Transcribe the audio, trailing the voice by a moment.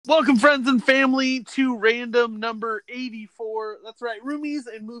Welcome, friends and family, to random number 84. That's right, Roomies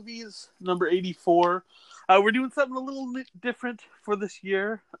and Movies number 84. We're doing something a little different for this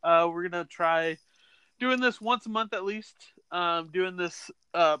year. We're going to try doing this once a month at least, doing this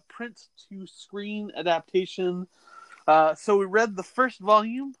print to screen adaptation. So we read the first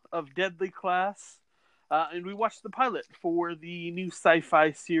volume of Deadly Class, and we watched the pilot for the new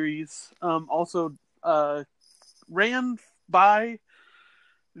sci-fi series. Also ran by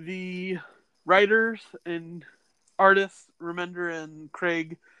the writers and artists, Remender and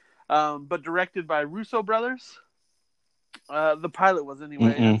Craig, but directed by Russo brothers. The pilot was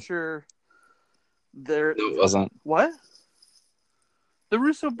anyway. I'm sure there. No, it wasn't. What? The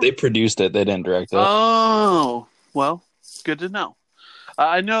Russo. They produced it. They didn't direct it. Oh, well, good to know.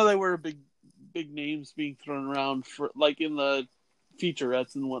 I know they were big names being thrown around for like in the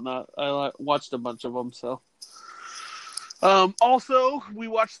featurettes and whatnot. I watched a bunch of them, so. Also, we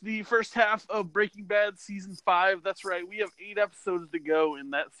watched the first half of Breaking Bad season 5. That's right, we have 8 episodes to go,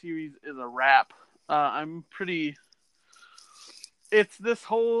 and that series is a wrap. It's this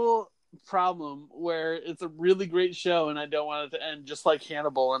whole problem where it's a really great show, and I don't want it to end just like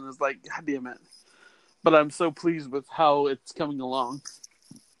Hannibal, and it's like, God damn it. But I'm so pleased with how it's coming along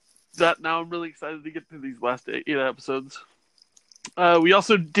that now I'm really excited to get through these last 8 episodes. We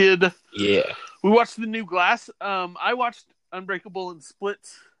also did... Yeah. We watched the new Glass. I watched Unbreakable and Split.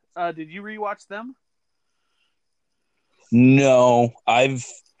 Did you rewatch them? No, I've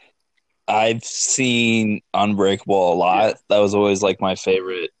seen Unbreakable a lot. Yeah. That was always like my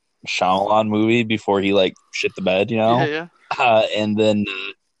favorite Shyamalan movie before he like shit the bed, you know? Yeah. And then,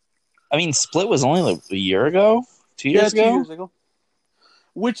 Split was only like a year ago? 2 years ago? 2 years ago.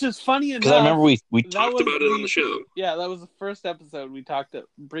 Which is funny enough. Because I remember we talked about it on the show. Yeah, that was the first episode. We talked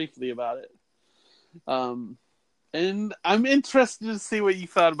briefly about it. And I'm interested to see what you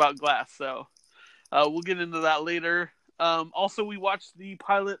thought about Glass, so we'll get into that later. Also, we watched the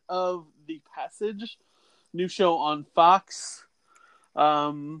pilot of The Passage, new show on Fox.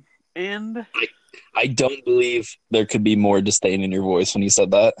 And I don't believe there could be more disdain in your voice when you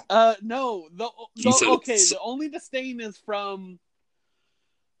said that. No. The only disdain is from...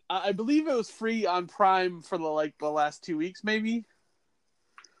 I believe it was free on Prime for the last 2 weeks, maybe.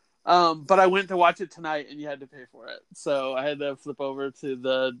 But I went to watch it tonight, and you had to pay for it, so I had to flip over to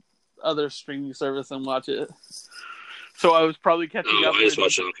the other streaming service and watch it. So I was probably catching up. I just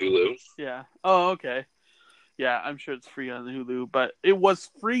watched it on Hulu. Yeah. Oh, okay. Yeah, I'm sure it's free on Hulu, but it was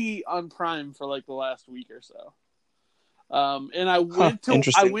free on Prime for the last week or so. And I went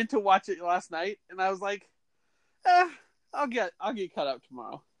to watch it last night, and I was like, I'll get caught up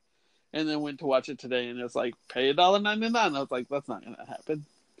tomorrow. And then went to watch it today, and it's like, pay $1.99. I was like, that's not going to happen.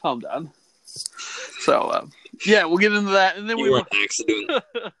 Calm down. So, yeah, we'll get into that. And then you weren't accidentally.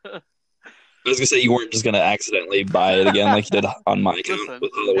 I was going to say, you weren't just going to accidentally buy it again like you did on my account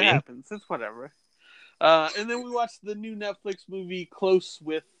with Halloween. It happens. It's whatever. And then we watched the new Netflix movie, Close,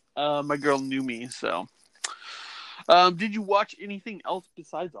 with my girl Numi. So, did you watch anything else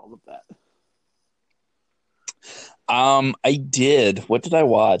besides all of that? I did. What did I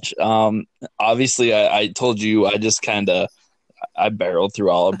watch? Obviously, I told you I barreled through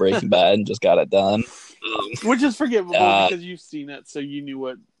all of Breaking Bad and just got it done. Which is forgivable because you've seen it, so you knew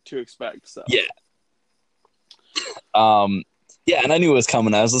what to expect. So yeah. Yeah, and I knew it was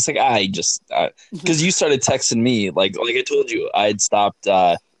coming. I was just like, because you started texting me, like I told you, I had stopped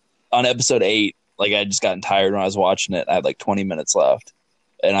on episode 8. Like I had just gotten tired when I was watching it. I had 20 minutes left.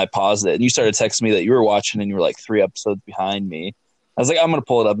 And I paused it, and you started texting me that you were watching, and you were 3 episodes behind me. I was like, I'm going to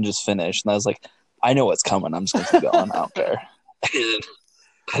pull it up and just finish. And I was like, I know what's coming. I'm just going to keep going. I don't care. And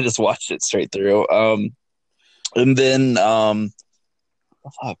I just watched it straight through. And then, I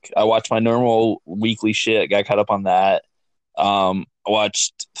watched my normal weekly shit. Got caught up on that. I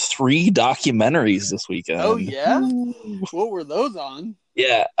watched 3 documentaries this weekend. Oh, yeah? What were those on?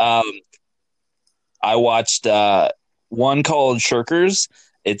 Yeah. I watched one called Shirkers.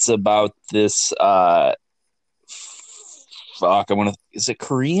 It's about this is it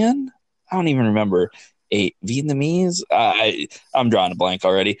Korean? I don't even remember. A Vietnamese? I'm drawing a blank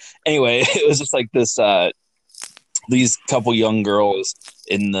already. Anyway, it was just this these couple young girls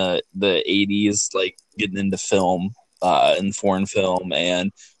in the 80s getting into film and foreign film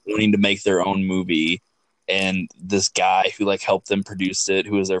and wanting to make their own movie. And this guy who helped them produce it,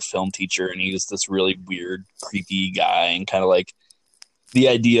 who was their film teacher, and he was this really weird, creepy guy, and kind of the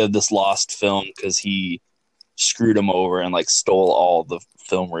idea of this lost film because he screwed him over and stole all the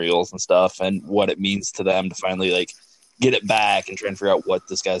film reels and stuff, and what it means to them to finally get it back and try and figure out what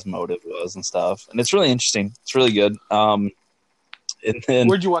this guy's motive was and stuff. And it's really interesting. It's really good. And then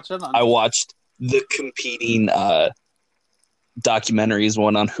Where'd you watch that on? I watched the competing documentaries,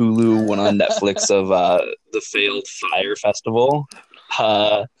 one on Hulu, one on Netflix, of the failed Fire Festival,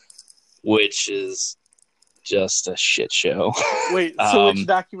 which is just a shit show. Wait, so which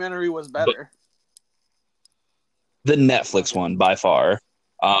documentary was better? The Netflix one, by far.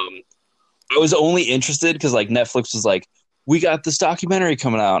 I was only interested because like Netflix was like, we got this documentary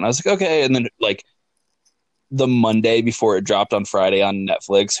coming out, and I was like, okay. And then like the Monday before it dropped on Friday on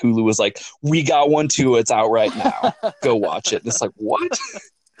Netflix, Hulu was like, we got one too. It's out right now. Go watch it. And it's like, what?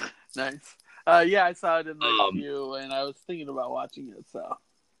 Nice. Yeah, I saw it in the queue, and I was thinking about watching it. So,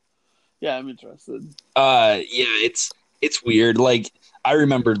 yeah, I'm interested. Yeah, it's weird. Like, I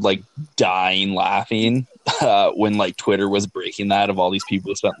remembered like dying laughing when like Twitter was breaking that of all these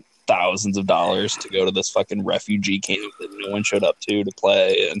people who spent thousands of dollars to go to this fucking refugee camp that no one showed up to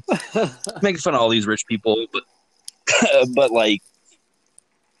play, and making fun of all these rich people. But but like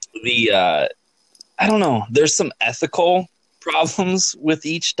the I don't know. There's some ethical problems with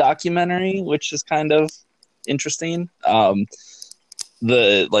each documentary, which is kind of interesting.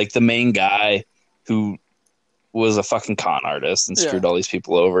 The main guy who was a fucking con artist and screwed all these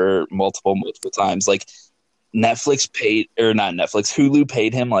people over multiple times. Like Netflix paid, or not Netflix, Hulu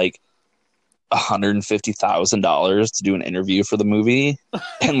paid him like $150,000 to do an interview for the movie,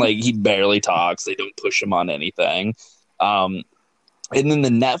 and like he barely talks. They don't push him on anything. And then the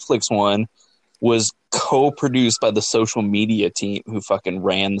Netflix one was co-produced by the social media team who fucking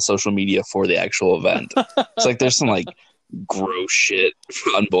ran the social media for the actual event. It's like there's some like gross shit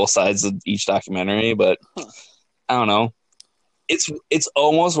on both sides of each documentary, but I don't know. It's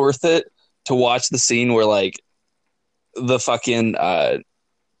almost worth it to watch the scene where like the fucking the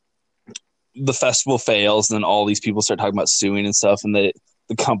festival fails, and then all these people start talking about suing and stuff, and the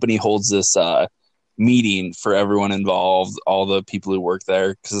company holds this meeting for everyone involved, all the people who work there,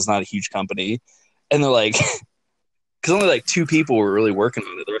 because it's not a huge company, and they're like, because only like 2 people were really working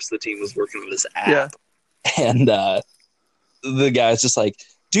on it, the rest of the team was working on this app, and the guy's just like,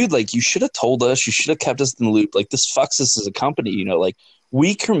 dude, like, you should have told us, you should have kept us in the loop, like, this fucks us as a company, you know, like,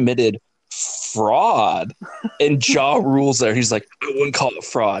 we committed fraud. And Ja Rule's there. He's like, I wouldn't call it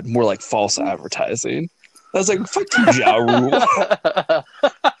fraud, more like false advertising. I was like, fuck you, Ja Rule.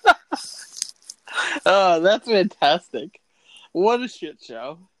 Oh, that's fantastic. What a shit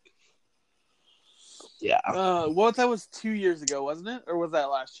show. Yeah. Well, that was 2 years ago, wasn't it? Or was that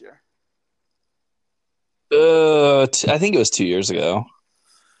last year? I think it was 2 years ago.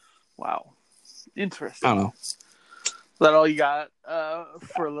 Wow. Interesting. I don't know. Is that all you got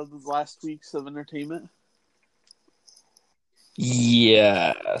for the last weeks of entertainment?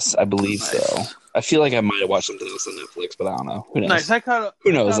 Yes, I believe so. I feel like I might have watched something else on Netflix, but I don't know. Who knows? Nice.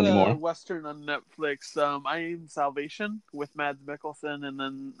 Who knows anymore? A Western on Netflix. I Am Salvation with Mads Mikkelsen, and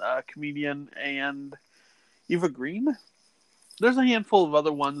then comedian and Eva Green. There's a handful of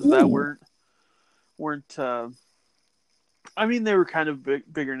other ones that weren't. I mean, they were kind of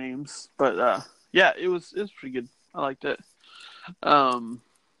bigger names, but yeah, it was pretty good. I liked it. And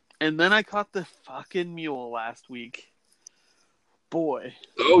then I caught The fucking Mule last week. Boy.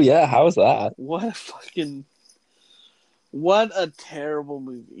 Oh yeah, how was that? What a terrible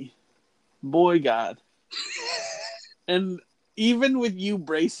movie. Boy, God. And even with you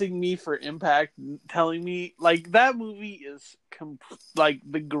bracing me for impact, telling me, like, that movie is like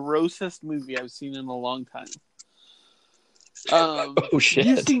the grossest movie I've seen in a long time. Oh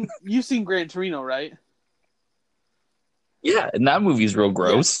shit! You've seen Gran Torino, right? Yeah, and that movie's real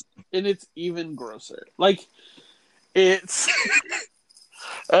gross. Yeah. And it's even grosser. Like, it's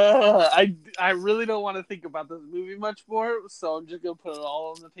I really don't want to think about this movie much more, so I'm just gonna put it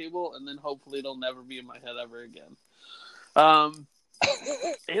all on the table, and then hopefully it'll never be in my head ever again.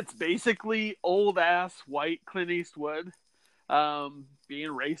 It's basically old ass white Clint Eastwood, being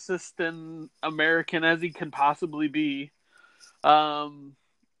racist and American as he can possibly be, has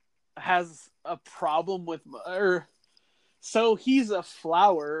a problem with so he's a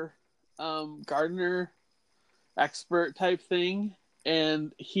flower gardener expert type thing,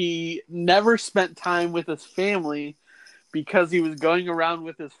 and he never spent time with his family because he was going around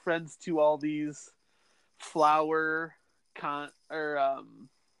with his friends to all these flower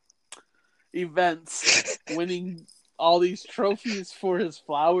events, winning all these trophies for his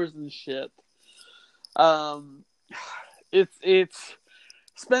flowers and shit. It's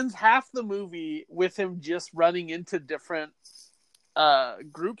spends half the movie with him just running into different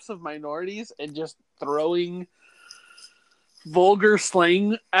groups of minorities and just throwing vulgar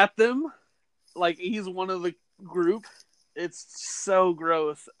slang at them, like he's one of the group. It's so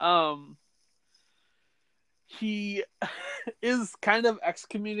gross. he is kind of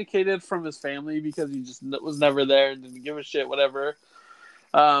excommunicated from his family because he just was never there and didn't give a shit, whatever.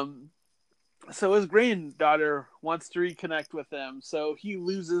 So his granddaughter wants to reconnect with him. So he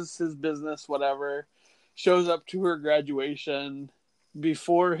loses his business, whatever, shows up to her graduation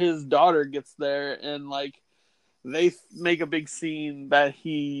before his daughter gets there, and like they make a big scene that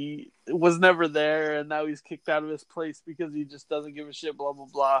he was never there and now he's kicked out of his place because he just doesn't give a shit, blah blah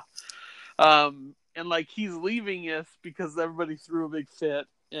blah. And like he's leaving us because everybody threw a big fit,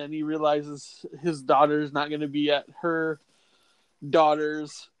 and he realizes his daughter's not going to be at her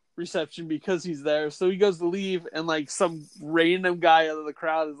daughter's reception because he's there. So he goes to leave, and like some random guy out of the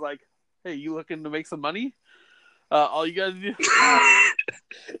crowd is like, "Hey, you looking to make some money? All you gotta do."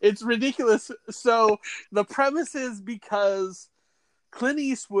 It's ridiculous. So the premise is because Clint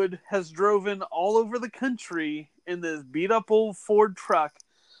Eastwood has driven all over the country in this beat up old Ford truck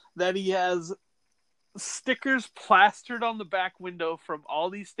that he has stickers plastered on the back window from all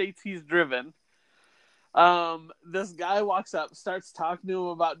these states he's driven. This guy walks up, starts talking to him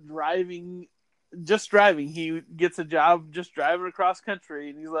about driving. He gets a job just driving across country,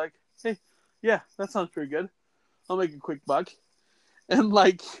 and he's like, "Hey, yeah, that sounds pretty good. I'll make a quick buck." And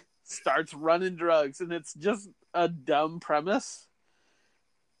like starts running drugs, and it's just a dumb premise.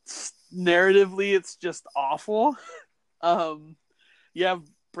 Narratively, it's just awful. You have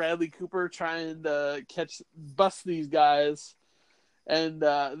Bradley Cooper trying to bust these guys, and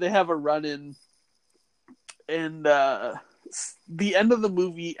they have a run-in, and the end of the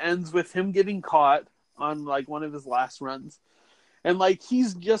movie ends with him getting caught on like one of his last runs, and like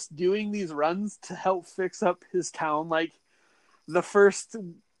he's just doing these runs to help fix up his town. Like the first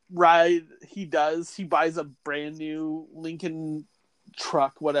ride he does, he buys a brand new Lincoln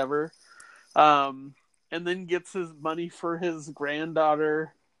truck, whatever, and then gets his money for his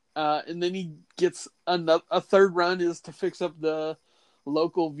granddaughter. And then he gets a third run is to fix up the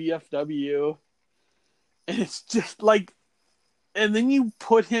local VFW. And it's just like, and then you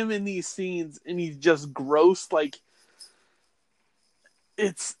put him in these scenes and he's just gross. Like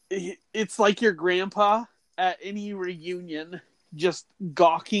it's like your grandpa at any reunion, just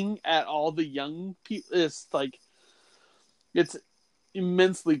gawking at all the young people. It's like, it's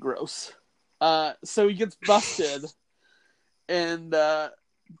immensely gross. So he gets busted, and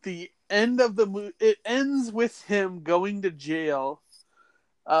the end of the movie, it ends with him going to jail,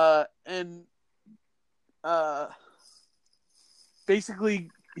 and basically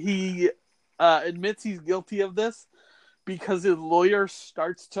he admits he's guilty of this because his lawyer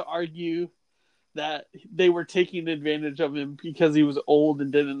starts to argue that they were taking advantage of him because he was old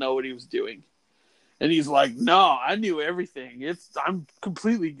and didn't know what he was doing. And he's like, "No, I knew everything. I'm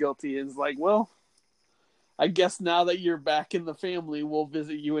completely guilty." And it's like, well, I guess now that you're back in the family, we'll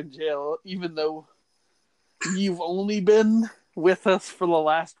visit you in jail, even though you've only been with us for the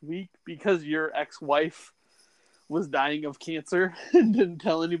last week because your ex-wife was dying of cancer and didn't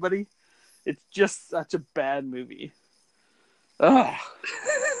tell anybody. It's just such a bad movie. Ugh.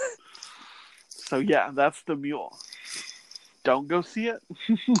 So yeah, that's The Mule. Don't go see it.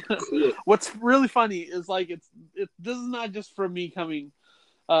 What's really funny is like this is not just from me coming.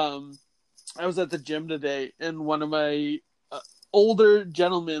 I was at the gym today, and one of my older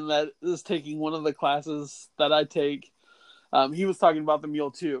gentlemen that is taking one of the classes that I take, he was talking about The Mule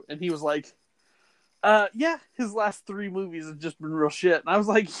too, and he was like, "Yeah, his last 3 movies have just been real shit." And I was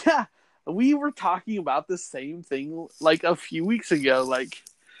like, "Yeah, we were talking about the same thing like a few weeks ago." Like,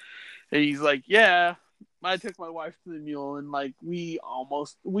 and he's like, "Yeah, I took my wife to The Mule, and like we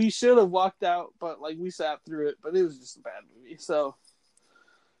should have walked out, but like we sat through it, but it was just a bad movie, so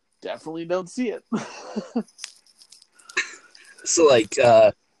definitely don't see it." So like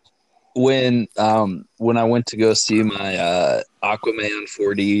when I went to go see my Aquaman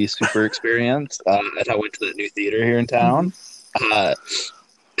 4D Super Experience, and I went to the new theater here in town, I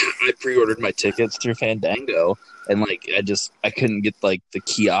pre-ordered my tickets through Fandango, and like I couldn't get like the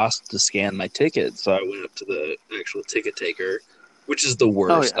kiosk to scan my ticket, so I went up to the actual ticket taker, which is the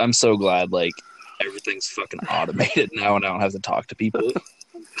worst. Oh, yeah. I'm so glad like everything's fucking automated now, and I don't have to talk to people.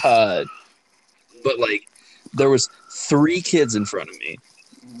 But like there was 3 kids in front of me,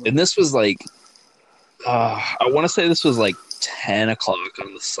 and this was like I want to say this was like 10 o'clock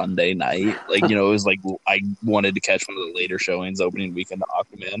on the Sunday night. Like, you know, it was like I wanted to catch one of the later showings opening weekend of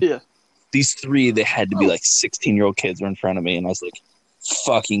Aquaman. Yeah. These 3, they had to be like 16-year-old kids were in front of me, and I was like,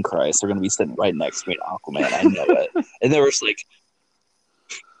 fucking Christ, they're going to be sitting right next to me in Aquaman. I know it. And they were just like,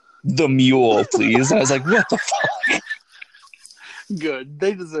 The Mule, please. And I was like, what the fuck? Good.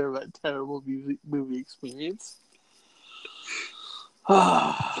 They deserve a terrible movie experience.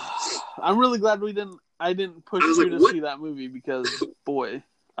 I'm really glad we didn't I didn't push you to see that movie because, boy,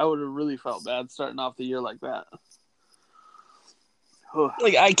 I would have really felt bad starting off the year like that.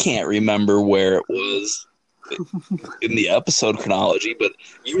 Like, I can't remember where it was in the episode chronology, but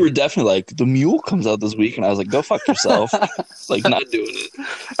you were definitely like, the mule comes out this week, and I was like, go fuck yourself. Like, not doing it.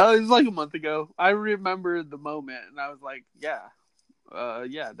 It was like a month ago. I remember the moment, and I was like, yeah,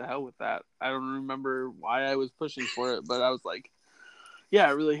 to hell with that. I don't remember why I was pushing for it, but I was like, yeah,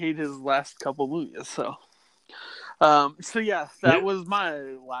 I really hate his last couple movies. So yeah, that was my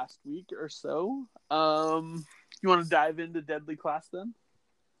last week or so. You want to dive into Deadly Class then?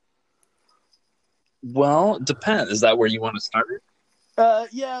 Well, it depends. Is that where you want to start?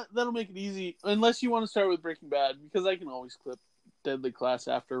 Yeah, that'll make it easy. Unless you want to start with Breaking Bad, because I can always clip Deadly Class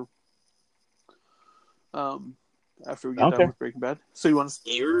after we get done with Breaking Bad. So you want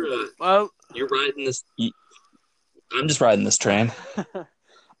to? You're riding this. I'm just riding this train.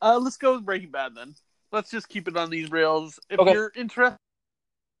 Let's go with Breaking Bad then. Let's just keep it on these rails. If you're interested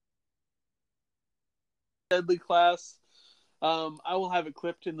in Deadly Class, I will have it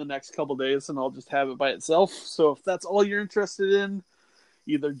clipped in the next couple days, and I'll just have it by itself. So if that's all you're interested in,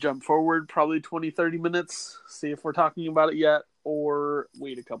 either jump forward probably 20-30 minutes, see if we're talking about it yet, or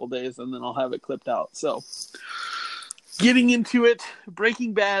wait a couple days, and then I'll have it clipped out. So getting into it,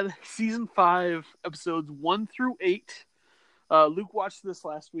 Breaking Bad Season 5, Episodes 1 through 8. Luke watched this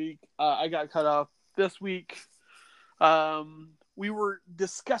last week. I got cut off this week. We were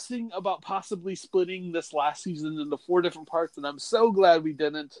discussing about possibly splitting this last season into 4 different parts, and I'm so glad we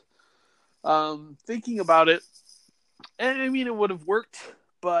didn't. Thinking about it, and I mean, it would have worked,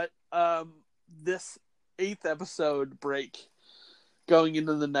 but this 8th episode break going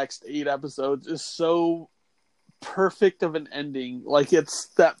into the next 8 episodes is so perfect of an ending. Like, it's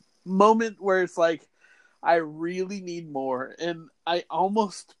that moment where it's like, I really need more. And I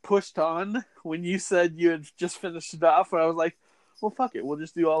almost pushed on when you said you had just finished it off, and I was like, well, fuck it, we'll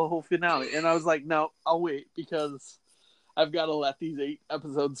just do all the whole finale. And I was like, no, I'll wait, because I've got to let these 8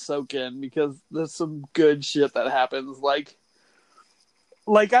 episodes soak in, because there's some good shit that happens. Like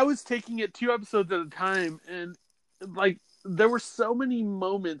I was taking it 2 episodes at a time, and like there were so many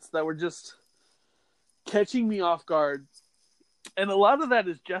moments that were just catching me off guard. And a lot of that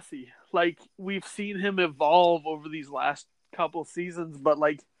is Jesse. Like, we've seen him evolve over these last couple seasons, but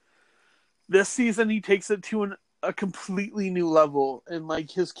like this season he takes it to a completely new level, and like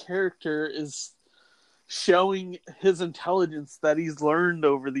his character is showing his intelligence that he's learned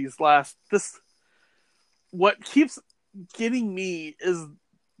over these what keeps getting me is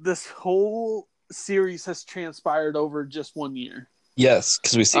this whole series has transpired over just 1 year. Yes,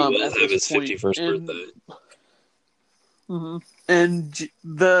 because we see Will have his 51st birthday. Mm-hmm. And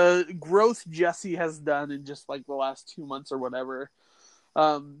the growth Jesse has done in just like the last 2 months or whatever,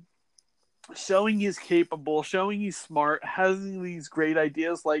 showing he's capable, showing he's smart, having these great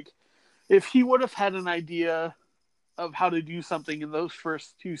ideas. Like, if he would have had an idea of how to do something in those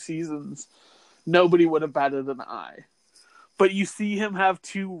first 2 seasons, nobody would have batted an eye. But you see him have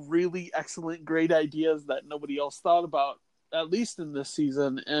 2 really excellent, great ideas that nobody else thought about, at least in this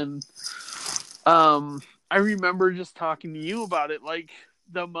season. And I remember just talking to you about it, like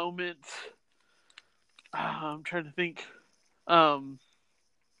the moment. I'm trying to think.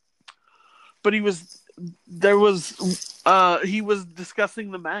 But he was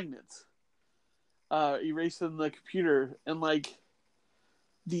discussing the magnets, erasing the computer, and like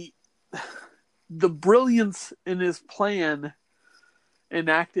the brilliance in his plan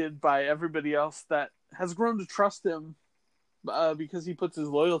enacted by everybody else that has grown to trust him, because he puts his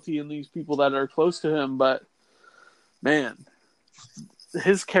loyalty in these people that are close to him. But man,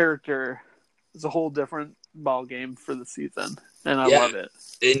 his character is a whole different ball game for the season, and I love it.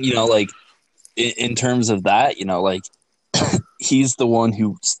 And like in terms of that, like he's the one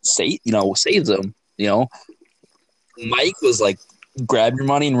who saves him. Mike was like, grab your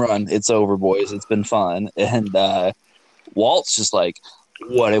money and run. It's over, boys. It's been fun. And Walt's just like,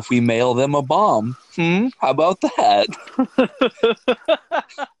 what if we mail them a bomb? How about that?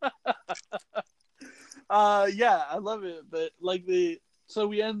 Yeah, I love it. But like so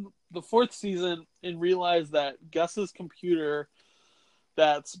we end the 4th season and realize that Gus's computer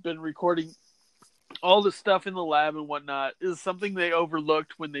that's been recording all the stuff in the lab and whatnot is something they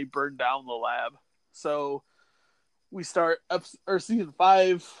overlooked when they burned down the lab. So we start season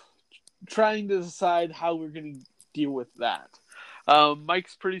 5 trying to decide how we're going to deal with that.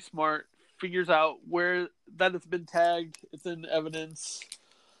 Mike's pretty smart, figures out where that it's been tagged, it's in evidence,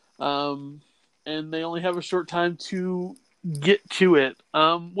 and they only have a short time to get to it.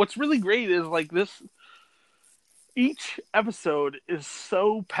 What's really great is like each episode is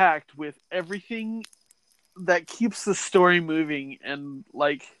so packed with everything that keeps the story moving. And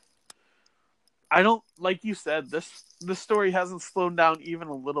like, I don't, like you said, this story hasn't slowed down even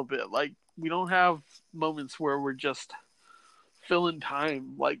a little bit. Like, we don't have moments where we're just filling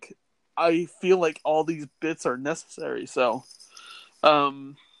time. Like, I feel like all these bits are necessary. So,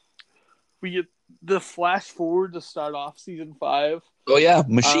 we get the flash forward to start off season 5. Oh yeah,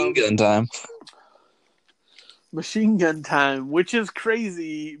 machine gun time. Machine gun time, which is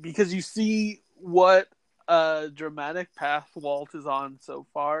crazy because you see what a dramatic path Walt is on so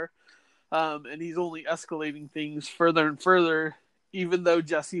far. And he's only escalating things further and further, even though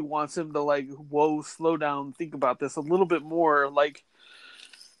Jesse wants him to, like, whoa, slow down, think about this a little bit more, like,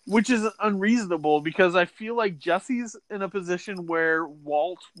 which is unreasonable because I feel like Jesse's in a position where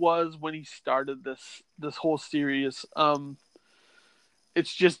Walt was when he started this whole series.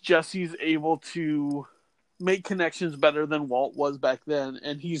 It's just Jesse's able to make connections better than Walt was back then,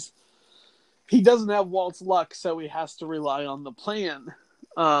 and he doesn't have Walt's luck, so he has to rely on the plan.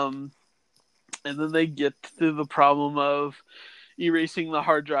 And then they get to the problem of erasing the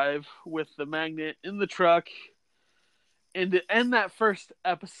hard drive with the magnet in the truck. And to end that first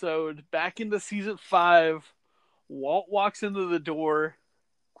episode, back into season 5, Walt walks into the door,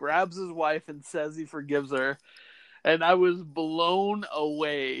 grabs his wife, and says he forgives her. And I was blown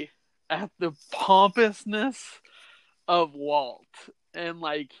away at the pompousness of Walt. And,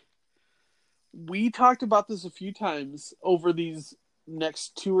 like, we talked about this a few times over these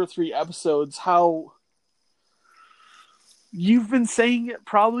next 2 or 3 episodes, how you've been saying it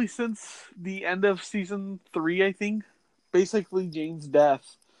probably since the end of season 3, I think. Basically, Jane's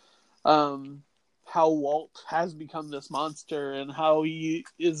death. How Walt has become this monster and how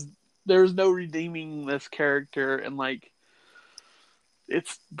there's no redeeming this character, and, like,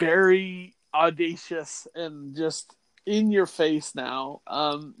 it's very audacious and just in your face now.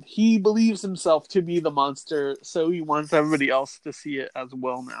 He believes himself to be the monster, so he wants everybody else to see it as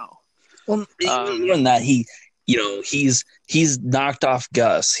well now. Well, even more than that, he's knocked off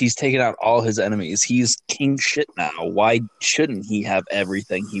Gus. He's taken out all his enemies. He's king shit now. Why shouldn't he have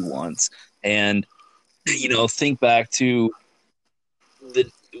everything he wants? And think back to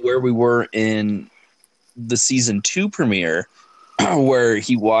where we were in the season 2 premiere, where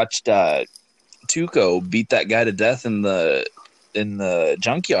he watched Tuco beat that guy to death in the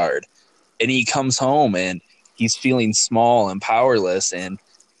junkyard, and he comes home and he's feeling small and powerless, and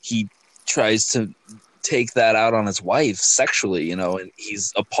he tries to take that out on his wife sexually, and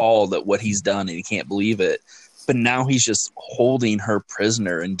he's appalled at what he's done and he can't believe it. But now he's just holding her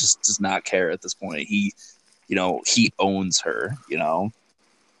prisoner and just does not care at this point. He owns her,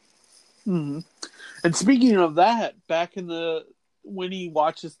 Mm-hmm. And speaking of that, back when he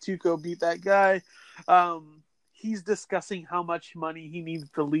watches Tuco beat that guy, he's discussing how much money he needs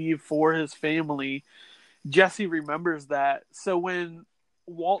to leave for his family. Jesse remembers that. So when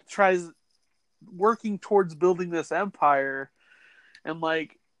Walt tries working towards building this empire, and,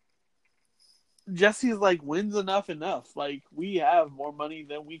 like, Jesse's like, when's enough? Like, we have more money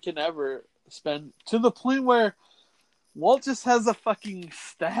than we can ever spend, to the point where Walt just has a fucking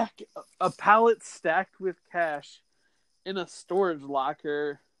pallet stacked with cash in a storage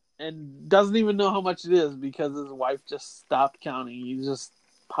locker and doesn't even know how much it is because his wife just stopped counting. He just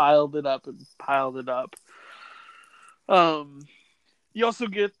piled it up and piled it up. You also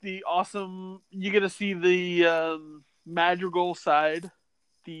get you get to see the Madrigal side,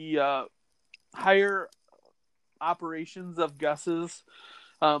 the higher operations of Gus's,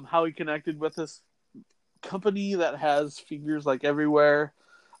 how he connected with this company that has fingers, like, everywhere.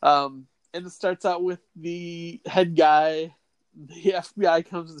 And it starts out with the head guy. The FBI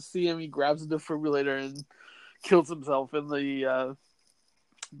comes to see him. He grabs a defibrillator and kills himself in the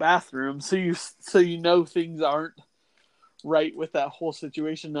bathroom. So you know things aren't right with that whole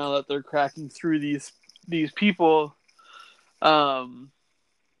situation now that they're cracking through these people. Then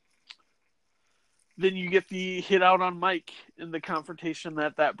you get the hit out on Mike in the confrontation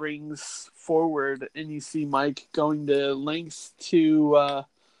that brings forward, and you see Mike going to lengths to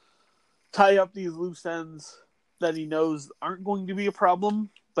tie up these loose ends that he knows aren't going to be a problem,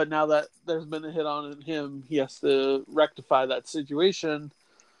 but now that there's been a hit on him, he has to rectify that situation.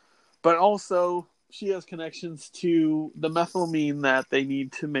 But also, she has connections to the methylamine that they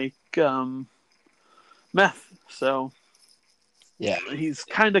need to make meth. So yeah, he's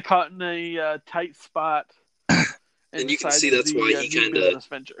kind of caught in a tight spot. And you can see that's why he kind of,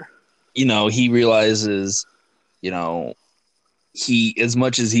 venture. He realizes, he, as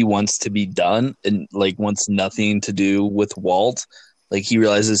much as he wants to be done and, like, wants nothing to do with Walt, like, he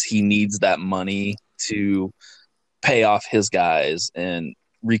realizes he needs that money to pay off his guys and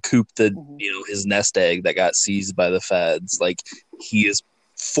recoup the Mhm. his nest egg that got seized by the feds. Like, he is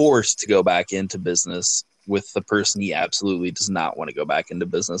forced to go back into business with the person he absolutely does not want to go back into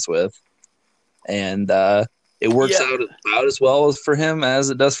business with, and it works Yeah. out about as well for him as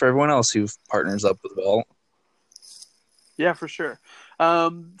it does for everyone else who partners up with Walt. Yeah, for sure.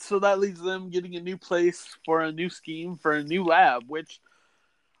 So that leaves them getting a new place for a new scheme for a new lab, which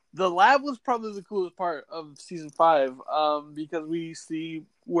the lab was probably the coolest part of season 5, because we see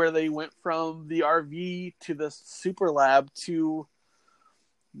where they went from the RV to the super lab to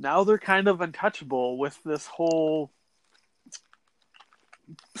now they're kind of untouchable with this whole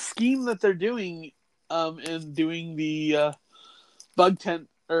scheme that they're doing, and doing the bug tent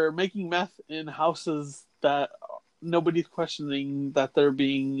or making meth in houses that nobody's questioning that they're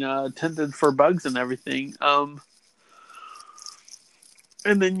being tended for bugs and everything.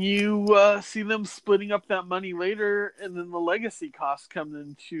 And then you see them splitting up that money later, and then the legacy costs come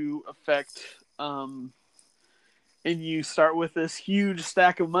into effect. And you start with this huge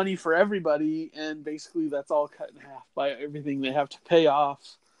stack of money for everybody, and basically that's all cut in half by everything they have to pay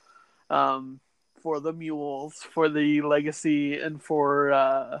off, for the mules, for the legacy, and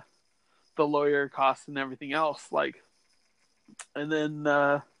for the lawyer costs and everything else. Like, and then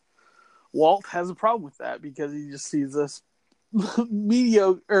Walt has a problem with that because he just sees this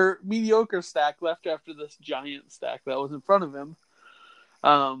mediocre stack left after this giant stack that was in front of him.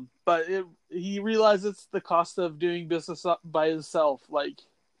 But he realizes the cost of doing business by himself. Like,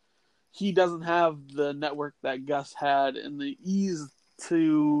 he doesn't have the network that Gus had and the ease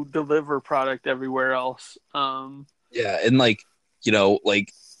to deliver product everywhere else. Yeah, and like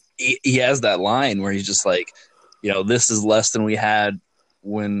he has that line where he's just like, this is less than we had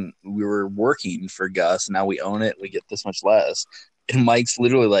when we were working for Gus. Now we own it, we get this much less. And Mike's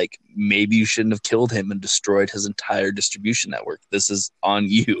literally like, maybe you shouldn't have killed him and destroyed his entire distribution network. This is on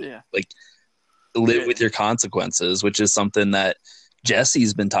you. Yeah. Like, live with your consequences, which is something that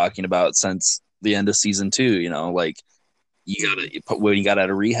Jesse's been talking about since the end of season 2. Like, when you got out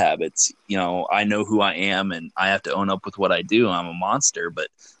of rehab, it's, I know who I am and I have to own up with what I do. I'm a monster. But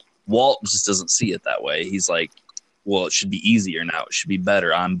Walt just doesn't see it that way. He's like, well, it should be easier now. It should be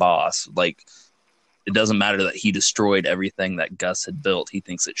better. I'm boss. Like, it doesn't matter that he destroyed everything that Gus had built. He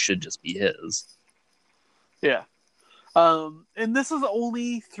thinks it should just be his. Yeah. And this is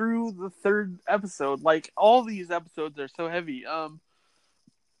only through the 3rd episode. Like, all these episodes are so heavy.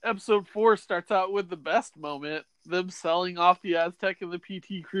 Episode 4 starts out with the best moment, them selling off the Aztec and the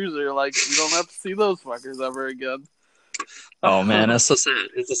PT Cruiser. Like, we don't have to see those fuckers ever again. Oh man, that's so sad.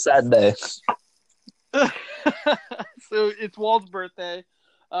 It's a sad day. So it's Walt's birthday.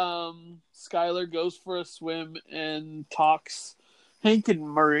 Skylar goes for a swim and talks Hank and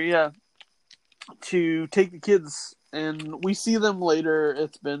Maria to take the kids, and we see them later.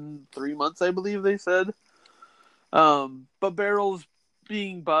 It's been 3 months, I believe they said. But Barrel's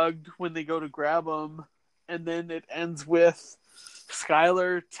being bugged when they go to grab him, and then it ends with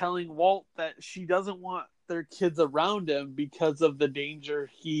Skylar telling Walt that she doesn't want their kids around him because of the danger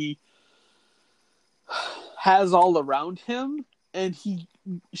he has all around him, and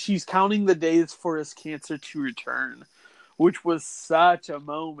she's counting the days for his cancer to return, which was such a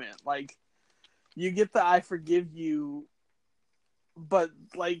moment. Like, you get the I forgive you, but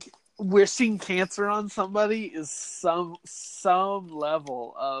like, wishing cancer on somebody is some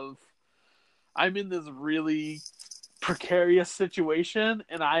level of, I'm in this really precarious situation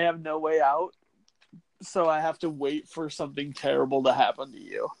and I have no way out, so I have to wait for something terrible to happen to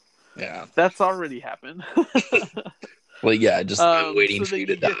you. Yeah. That's already happened. Well, yeah, just I'm waiting for you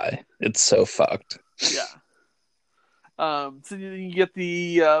to die. It's so fucked. Yeah. So then you get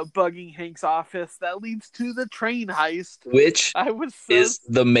the bugging Hank's office that leads to the train heist, which is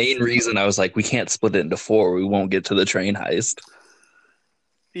the main reason I was like, we can't split it into 4. We won't get to the train heist.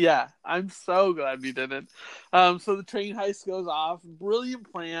 Yeah, I'm so glad we didn't. So the train heist goes off.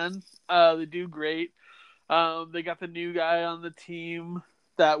 Brilliant plan. They do great. They got the new guy on the team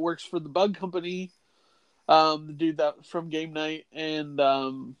that works for the bug company. The dude that from Game Night and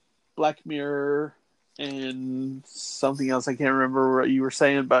Black Mirror and something else. I can't remember what you were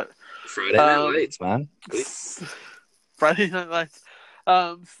saying, but Friday Night Lights, man. Friday Night Lights.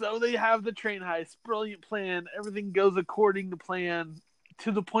 So they have the train heist. Brilliant plan. Everything goes according to plan,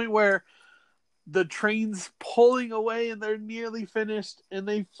 to the point where the train's pulling away and they're nearly finished, and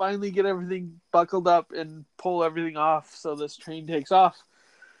they finally get everything buckled up and pull everything off so this train takes off.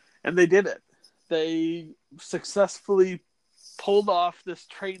 And they did it. They successfully pulled off this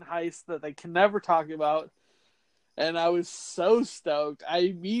train heist that they can never talk about. And I was so stoked. I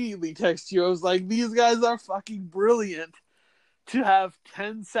immediately texted you. I was like, these guys are fucking brilliant to have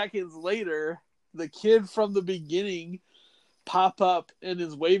 10 seconds later, the kid from the beginning pop up and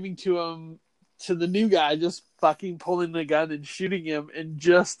is waving to him, to the new guy, just fucking pulling the gun and shooting him, and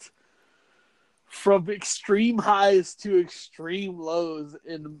just from extreme highs to extreme lows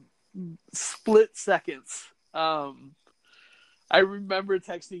in split seconds. I remember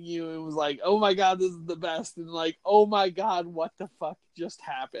texting you and was like, "Oh my god, this is the best," and like, "Oh my god, what the fuck just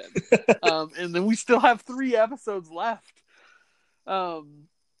happened?" And then we still have 3 episodes left.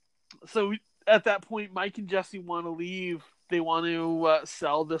 So at that point, Mike and Jesse want to leave. They want to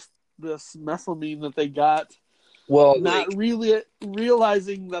sell this methylamine that they got. Well, not really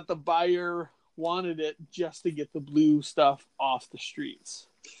realizing that the buyer wanted it just to get the blue stuff off the streets.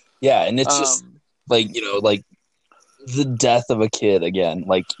 Yeah, and it's just like, you know, like the death of a kid again.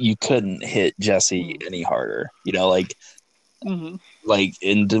 Like, you couldn't hit Jesse any harder, you know, like, like,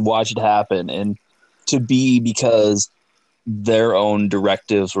 and to watch it happen, and to be because their own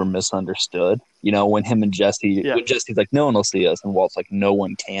directives were misunderstood. You know, when him and Jesse, when Jesse's like, "No one will see us," and Walt's like, "No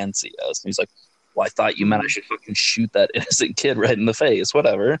one can see us," and he's like, "Well, I thought you meant I should fucking shoot that innocent kid right in the face."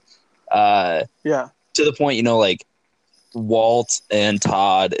 Whatever. To the point, you know, like, Walt and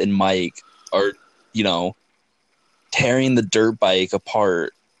Todd and Mike are, you know, tearing the dirt bike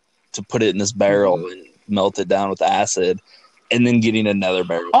apart to put it in this barrel and melt it down with acid, and then getting another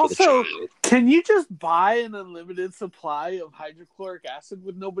barrel for the child. Can you just buy an unlimited supply of hydrochloric acid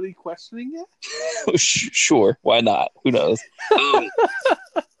with nobody questioning it? Sure, why not? Who knows?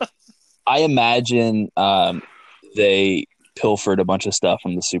 I imagine they pilfered a bunch of stuff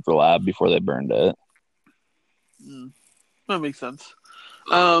from the super lab before they burned it. That makes sense.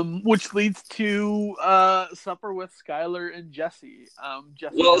 Which leads to supper with Skylar and Jesse.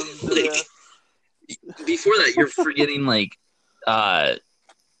 Jesse before that, you're forgetting, like,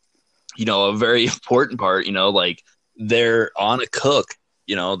 you know, a very important part. You know, like, they're on a cook.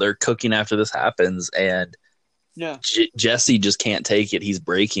 You know, they're cooking after this happens, and Jesse just can't take it. He's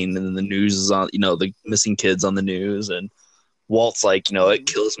breaking, and then the news is on. You know, the missing kids on the news, and Walt's like, you know, it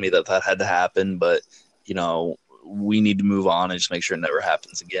kills me that had to happen, but, you know, we need to move on and just make sure it never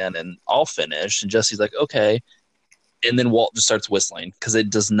happens again, and I'll finish. And Jesse's like, okay. And then Walt just starts whistling because it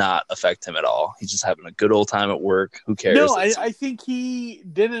does not affect him at all. He's just having a good old time at work. Who cares? No, I think he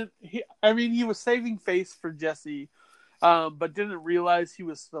didn't. I mean, he was saving face for Jesse, but didn't realize he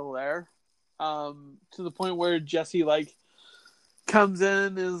was still there. To the point where Jesse, like, comes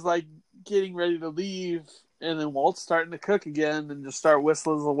in, is like getting ready to leave, and then Walt's starting to cook again and just start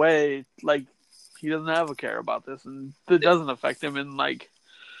whistling away. Like, he doesn't have a care about this, and it doesn't affect him. And, like,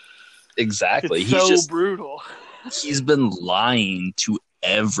 exactly, he's just brutal. He's been lying to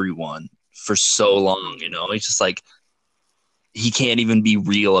everyone for so long, you know. He's just like, he can't even be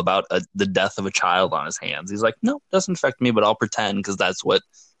real about the death of a child on his hands. He's like, no, it doesn't affect me, but I'll pretend because that's what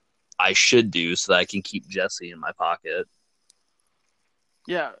I should do so that I can keep Jesse in my pocket.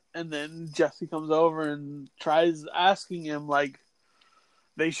 Yeah, and then Jesse comes over and tries asking him, like,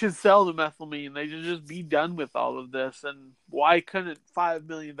 they should sell the methylamine. They should just be done with all of this. And why couldn't $5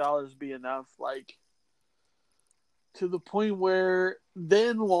 million be enough? Like, to the point where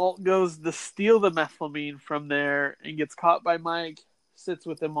then Walt goes to steal the methylamine from there and gets caught by Mike, sits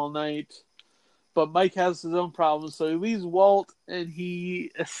with him all night. But Mike has his own problems, so he leaves Walt and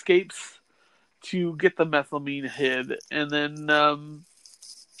he escapes to get the methylamine hid. And then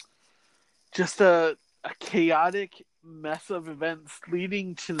just a chaotic mess of events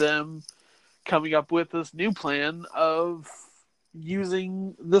leading to them coming up with this new plan of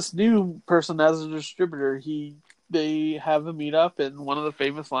using this new person as a distributor. They have a meetup, and one of the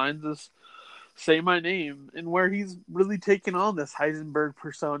famous lines is "Say my name," and where he's really taken on this Heisenberg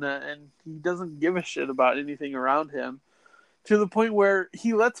persona, and he doesn't give a shit about anything around him, to the point where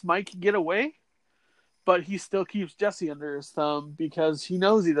he lets Mike get away, but he still keeps Jesse under his thumb because he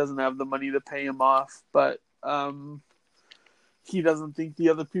knows he doesn't have the money to pay him off, but he doesn't think the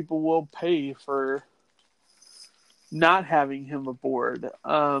other people will pay for not having him aboard.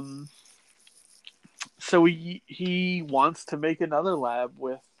 So he wants to make another lab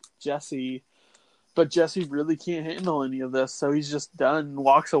with Jesse, but Jesse really can't handle any of this, so he's just done,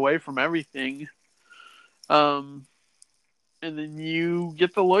 walks away from everything. And then you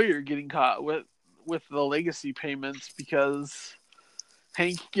get the lawyer getting caught with the legacy payments because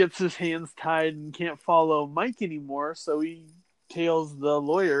Hank gets his hands tied and can't follow Mike anymore, so he tails the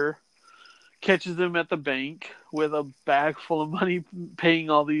lawyer, catches him at the bank with a bag full of money paying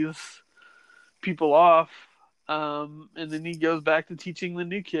all these people off, and then he goes back to teaching the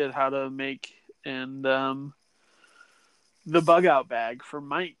new kid how to make, and the bug out bag for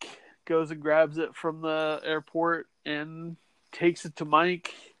Mike goes and grabs it from the airport and takes it to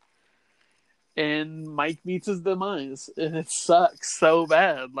Mike, and Mike meets his demise, and it sucks so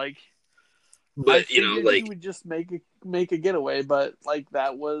bad. Like, I But figured he like would just make a getaway, but like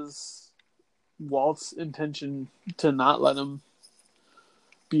that was Walt's intention, to not let him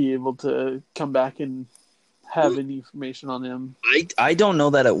be able to come back and have any information on him. I don't know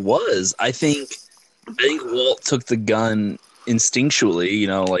that it was. I think Walt took the gun instinctually,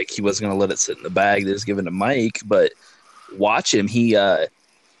 like he wasn't going to let it sit in the bag that was given to Mike. But watch him. If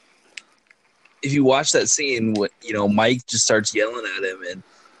you watch that scene, Mike just starts yelling at him and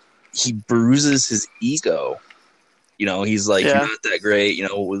he bruises his ego. He's like, Yeah. You're not that great.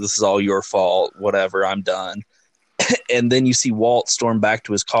 This is all your fault. Whatever. I'm done. And then you see Walt storm back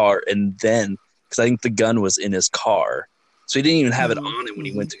to his car. And then, because I think the gun was in his car. So he didn't even have it on him when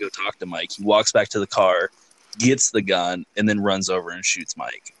he went to go talk to Mike. He walks back to the car, gets the gun, and then runs over and shoots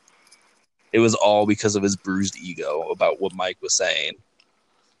Mike. It was all because of his bruised ego about what Mike was saying.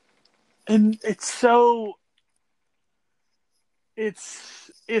 And it's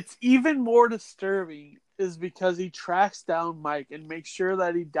even more disturbing is because he tracks down Mike and makes sure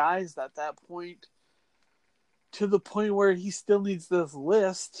that he dies at that point, to the point where he still needs this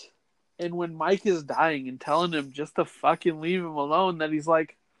list. And when Mike is dying and telling him just to fucking leave him alone, that he's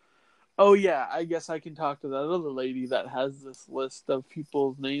like, oh yeah, I guess I can talk to that other lady that has this list of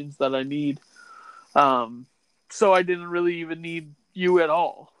people's names that I need. So I didn't really even need you at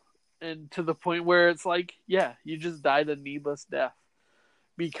all. And to the point where it's like, yeah, you just died a needless death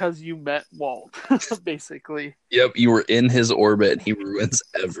because you met Walt, basically. Yep, you were in his orbit and he ruins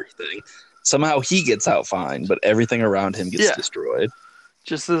everything. Somehow he gets out fine, but everything around him gets destroyed.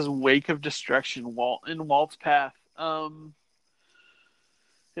 Just this wake of destruction in Walt's path. In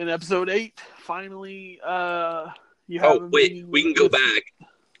episode 8, finally, you have. Oh wait, we can go back.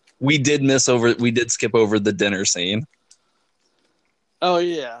 We did skip over the dinner scene. Oh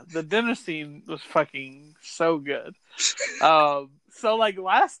yeah, the dinner scene was fucking so good. So like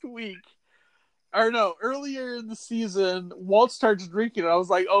last week, earlier in the season, Walt starts drinking. And I was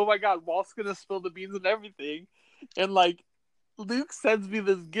like, oh my god, Walt's gonna spill the beans and everything. And like, Luke sends me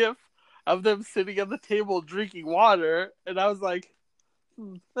this gif of them sitting at the table drinking water, and I was like,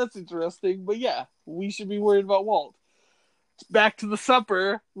 that's interesting. But yeah, we should be worried about Walt. Back to the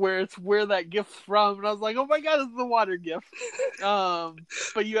supper, where that gift's from, and I was like, oh my god, it's the water gift.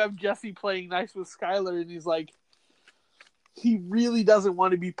 But you have Jesse playing nice with Skylar, and he's like, he really doesn't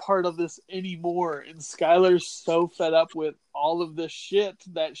want to be part of this anymore, and Skylar's so fed up with all of this shit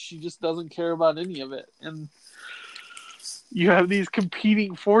that she just doesn't care about any of it. And you have these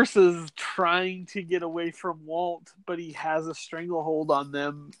competing forces trying to get away from Walt, but he has a stranglehold on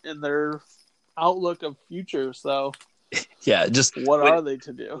them and their outlook of future. So yeah, just what are they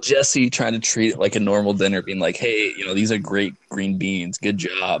to do? Jesse trying to treat it like a normal dinner, being like, hey, these are great green beans, good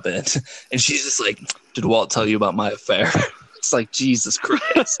job. And she's just like, did Walt tell you about my affair? It's like, Jesus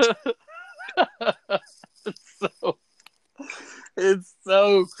Christ. It's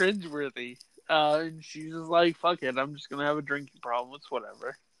so cringeworthy. And she's just like, fuck it, I'm just gonna have a drinking problem. It's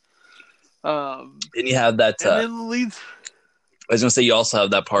whatever. And you have that. And then the leads. I was gonna say, you also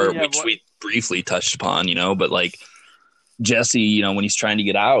have that part which we briefly touched upon, but like Jesse, when he's trying to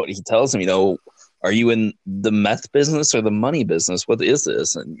get out, he tells him, are you in the meth business or the money business? What is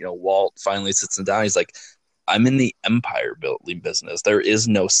this? And Walt finally sits him down. He's like, I'm in the empire building business. There is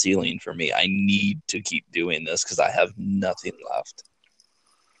no ceiling for me. I need to keep doing this because I have nothing left.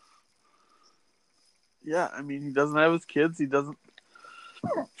 Yeah, I mean, he doesn't have his kids. He doesn't.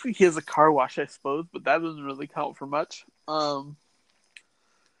 I think he has a car wash, I suppose, but that doesn't really count for much.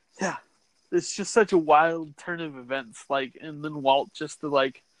 Yeah, it's just such a wild turn of events. Like, and then Walt just to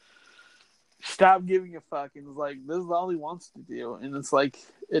like stop giving a fuck and is like, this is all he wants to do. And it's like,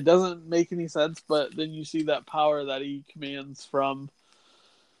 it doesn't make any sense, but then you see that power that he commands from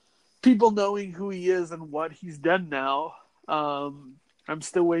people knowing who he is and what he's done now. I'm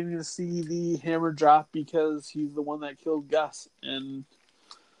still waiting to see the hammer drop because he's the one that killed Gus. And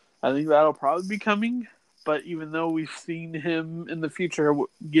I think that'll probably be coming. But even though we've seen him in the future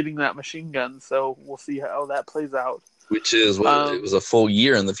getting that machine gun, so we'll see how that plays out. Which is, it was a full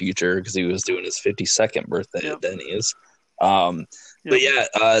year in the future because he was doing his 52nd birthday at Denny's. But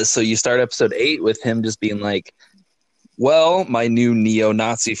yeah, so you start episode 8 with him just being like, well, my new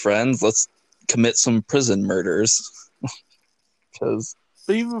neo-Nazi friends, let's commit some prison murders.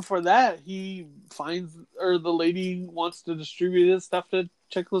 But even before that, he finds, or the lady wants to distribute his stuff to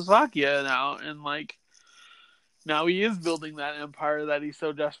Czechoslovakia now, and like, now he is building that empire that he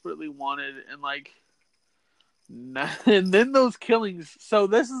so desperately wanted, and like, and then those killings. So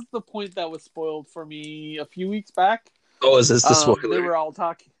this is the point that was spoiled for me a few weeks back, Oh, is this the They spoiler? were all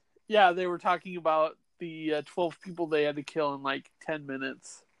talking. Yeah, they were talking about the 12 people they had to kill in like 10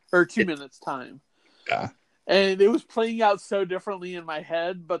 minutes or 2 minutes time. Yeah. And it was playing out so differently in my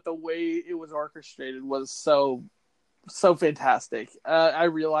head, but the way it was orchestrated was so fantastic.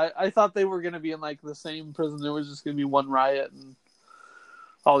 I thought they were going to be in like the same prison. There was just going to be one riot and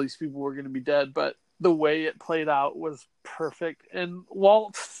all these people were going to be dead. But the way it played out was perfect. And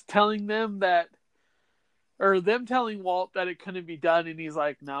Walt's telling them that, or them telling Walt that it couldn't be done, and he's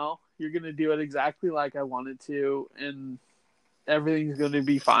like, "No, you're going to do it exactly like I wanted to, and everything's going to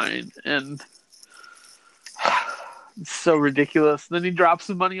be fine." And it's so ridiculous. Then he drops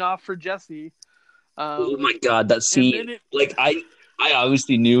the money off for Jesse. Oh my god, that scene! Like I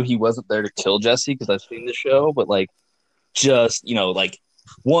obviously knew he wasn't there to kill Jesse because I've seen the show, but like, just like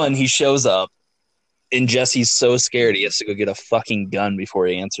one, he shows up and Jesse's so scared he has to go get a fucking gun before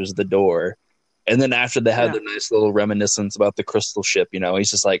he answers the door, and then after they had the nice little reminiscence about the crystal ship, he's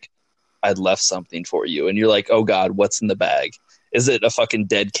just like, "I'd left something for you," and you're like, "Oh god, what's in the bag? Is it a fucking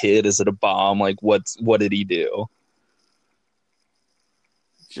dead kid? Is it a bomb? Like, what did he do?"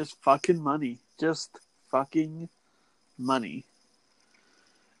 Just fucking money. Just fucking money.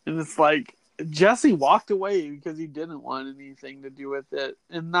 And it's like, Jesse walked away because he didn't want anything to do with it.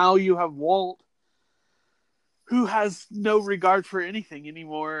 And now you have Walt, who has no regard for anything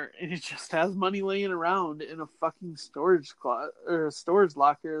anymore, and he just has money laying around in a fucking storage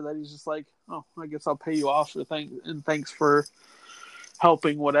locker that he's just like, "Oh, I guess I'll pay you off for thanks for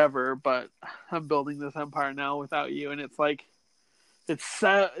helping, whatever, but I'm building this empire now without you." And it's like,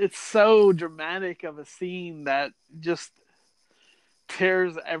 it's so dramatic of a scene that just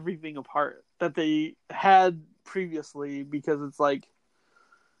tears everything apart that they had previously, because it's like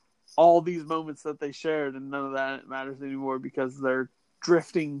all these moments that they shared, and none of that matters anymore because they're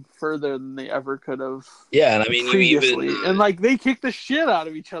drifting further than they ever could have. Yeah, and I mean, previously, and like they kicked the shit out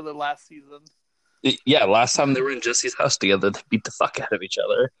of each other last season. Yeah, last time they were in Jesse's house together, they beat the fuck out of each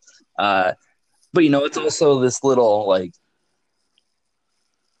other. But it's also this little like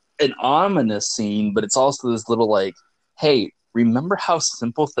an ominous scene, but it's also this little like, hey, remember how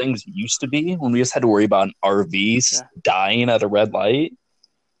simple things used to be when we just had to worry about an RV dying at a red light?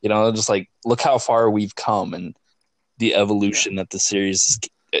 Just like, look how far we've come and the evolution that the series,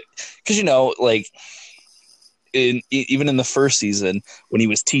 because like even in the first season when he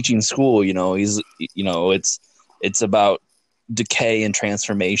was teaching school, he's it's about decay and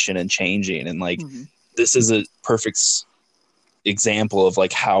transformation and changing, and like this is a perfect example of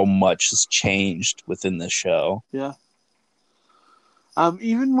like how much has changed within this show. Yeah.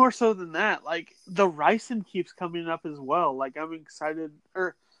 Even more so than that, like the Ricin keeps coming up as well. Like I'm excited,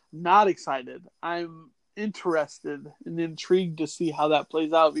 or not excited. I'm interested and intrigued to see how that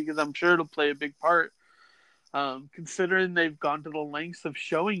plays out, because I'm sure it'll play a big part. Considering they've gone to the lengths of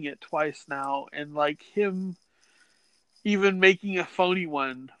showing it twice now, and like him even making a phony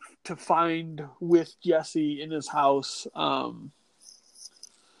one to find with Jesse in his house,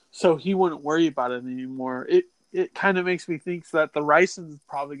 so he wouldn't worry about it anymore. It kind of makes me think that the Ricin's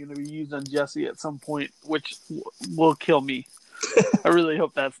probably going to be used on Jesse at some point, which will kill me. I really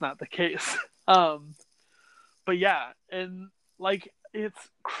hope that's not the case. But yeah, and like it's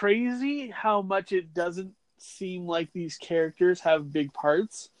crazy how much it doesn't seem like these characters have big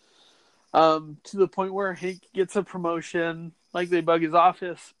parts. To the point where Hank gets a promotion, like they bug his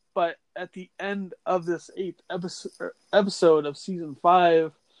office, but at the end of this 8th episode of season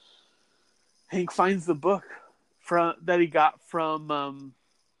 5, Hank finds the book that he got from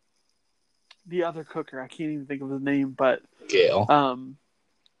the other cooker. I can't even think of his name, but Gail.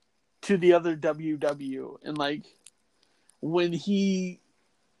 To the other WW, and like when he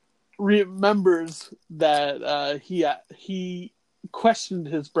remembers that he questioned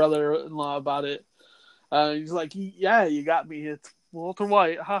his brother-in-law about it, he's like, "Yeah, you got me. It's Walter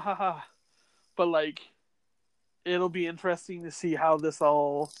White, ha ha ha." But like, it'll be interesting to see how this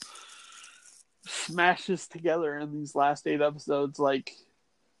all smashes together in these last 8 episodes. Like,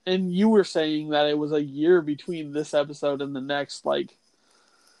 and you were saying that it was a year between this episode and the next. Like,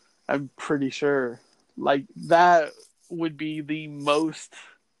 I'm pretty sure like that would be the most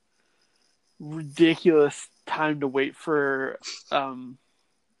ridiculous time to wait for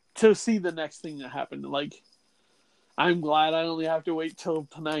to see the next thing that happened. Like, I'm glad I only have to wait till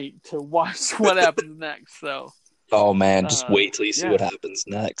tonight to watch what happens next. So, oh man, just wait till you see what happens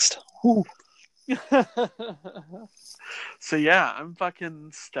next. So yeah, I'm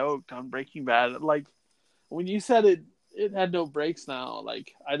fucking stoked on Breaking Bad. Like, when you said it had no breaks now,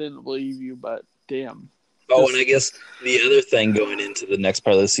 like I didn't believe you, but damn. Oh, and I guess the other thing going into the next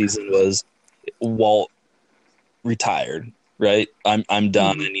part of the season was Walt retired, right? I'm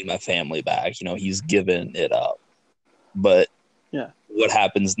done. Mhm. I need my family back. He's given it up. But Yeah. what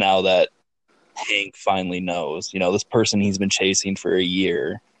happens now that Hank finally knows? This person he's been chasing for a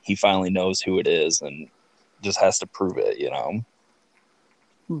year, he finally knows who it is and just has to prove it,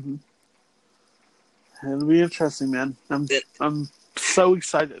 Mm-hmm. It'll be interesting, man. I'm so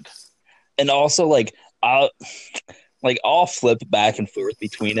excited. And also, I'll flip back and forth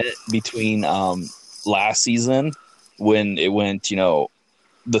between last season when it went,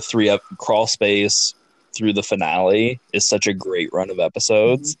 the 3 up crawl space through the finale is such a great run of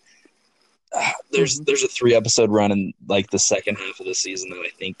episodes. There's a 3 episode run in like the second half of the season that I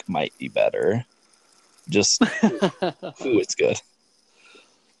think might be better. Just it's good.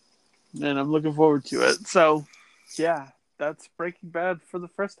 And I'm looking forward to it. So, yeah, that's Breaking Bad for the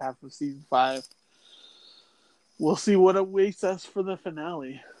first half of season 5. We'll see what awaits us for the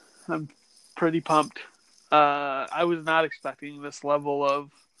finale. I'm pretty pumped. I was not expecting this level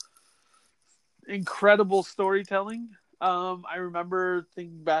of incredible storytelling. I remember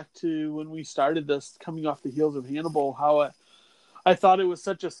thinking back to when we started this, coming off the heels of Hannibal, how I thought it was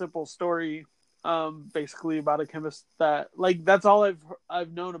such a simple story, basically about a chemist that, like, that's all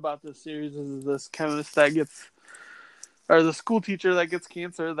I've known about this series is this chemist that gets, or the school teacher that gets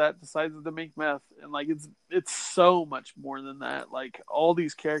cancer that decides to make meth, and like it's so much more than that. Like, all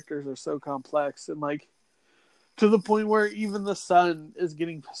these characters are so complex, and like to the point where even the son is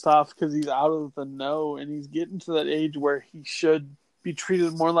getting pissed off because he's out of the know and he's getting to that age where he should be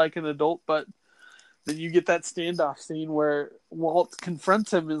treated more like an adult. But then you get that standoff scene where Walt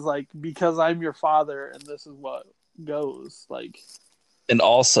confronts him, is like, because I'm your father and this is what goes. Like, and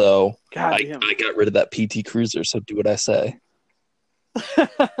also, God I got rid of that PT Cruiser, so do what I say.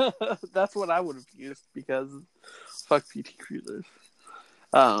 That's what I would have used, because fuck PT Cruisers.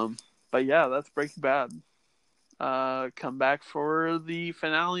 But yeah, that's Breaking Bad. Come back for the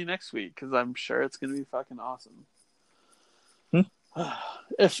finale next week, because I'm sure it's going to be fucking awesome.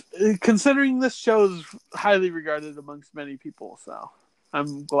 If considering this show is highly regarded amongst many people, so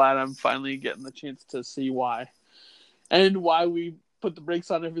I'm glad I'm finally getting the chance to see why, and why we put the brakes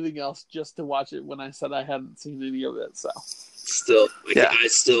on everything else just to watch it when I said I hadn't seen any of it. So still, I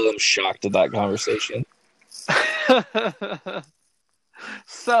still am shocked at that conversation.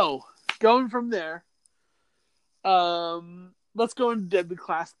 So going from there, let's go into Deadly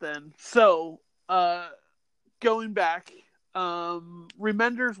Class then. So going back,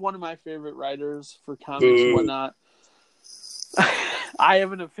 Remender's one of my favorite writers for comics and whatnot. I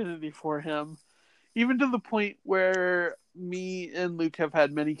have an affinity for him, even to the point where me and Luke have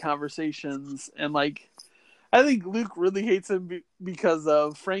had many conversations, and like, I think Luke really hates him because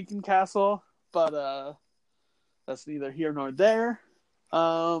of Frankencastle, but that's neither here nor there.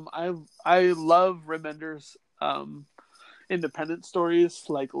 I love Remender's independent stories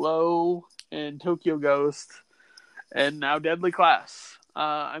like Low and Tokyo Ghost, and now Deadly Class.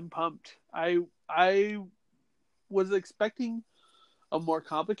 I'm pumped. I was expecting a more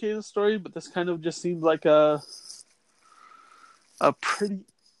complicated story, but this kind of just seemed like a pretty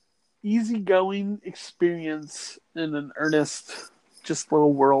easygoing experience in an earnest, just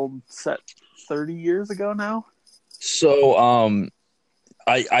little world set 30 years ago now. So,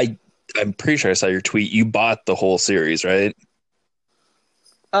 I'm pretty sure I saw your tweet. You bought the whole series, right?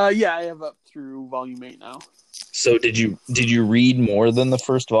 Yeah, I have up through volume 8 now. So did you read more than the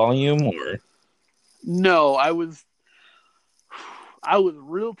first volume, or? No, I was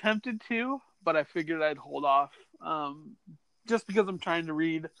real tempted to, but I figured I'd hold off. Just because I'm trying to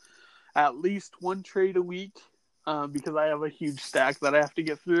read at least one trade a week, because I have a huge stack that I have to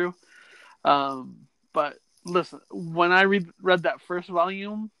get through. But listen, when I read that first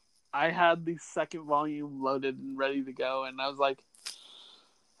volume, I had the second volume loaded and ready to go, and I was like,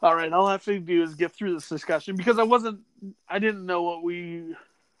 all right, all I have to do is get through this discussion, because I didn't know what we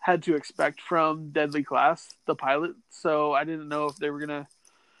had to expect from Deadly Class, the pilot, so I didn't know if they were going to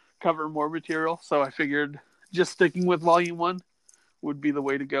cover more material, so I figured just sticking with volume 1 would be the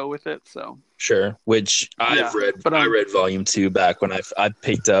way to go with it. So sure, which I've read, but I read volume 2 back when I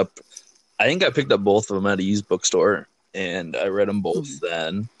picked up, I think I picked up both of them at a used bookstore, and I read them both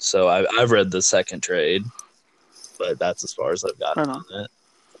then. So I've read the second trade, but that's as far as I've gotten on it.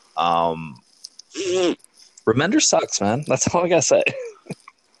 Remender sucks, man. That's all I gotta say.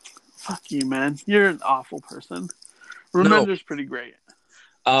 Fuck you, man. You're an awful person. Remender's pretty great.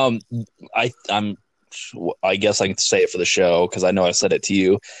 I guess I can say it for the show, because I know I said it to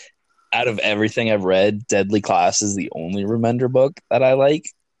you. Out of everything I've read, Deadly Class is the only Remender book that I like.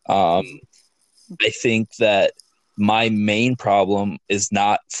 I think that my main problem is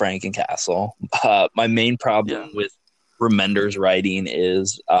not Frankencastle. My main problem Yeah. with Remender's writing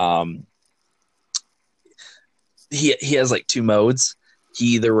is he has like two modes.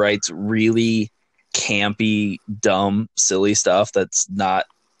 He either writes really campy, dumb, silly stuff that's not,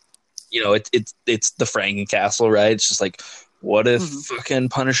 it's the Frankencastle, right? It's just like, what if Mm-hmm. fucking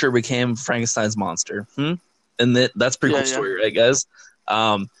Punisher became Frankenstein's monster? And that's a pretty cool Yeah. story, right, guys?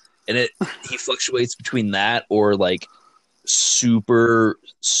 And he fluctuates between that or like super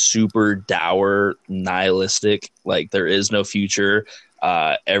super dour, nihilistic, like there is no future,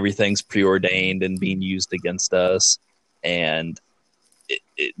 everything's preordained and being used against us, and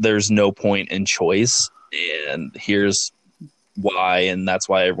there's no point in choice, and here's why, and that's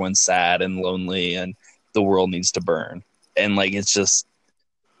why everyone's sad and lonely and the world needs to burn, and like it's just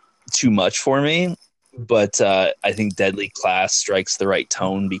too much for me. But I think Deadly Class strikes the right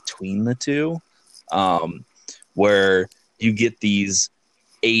tone between the two, where you get these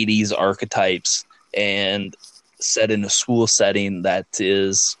 80s archetypes and set in a school setting that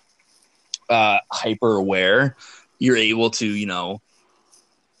is hyper aware. You're able to,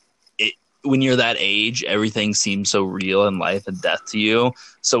 when you're that age, everything seems so real in life and death to you.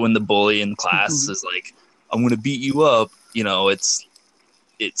 So when the bully in class is like, I'm going to beat you up,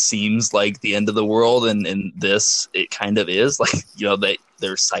 it seems like the end of the world. And in this, it kind of is like,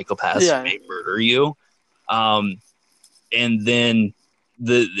 they're psychopaths who may murder you. And then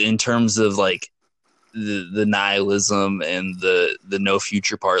in terms of like the nihilism and the no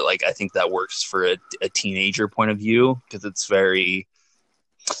future part, like I think that works for a teenager point of view because it's very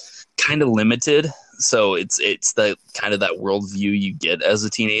kind of limited. So it's the kind of that worldview you get as a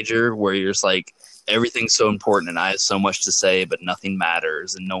teenager where you're just like, everything's so important and I have so much to say, but nothing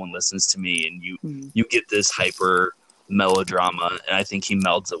matters and no one listens to me. And you get this hyper melodrama, and I think he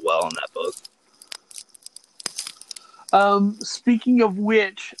melds it well in that book. Speaking of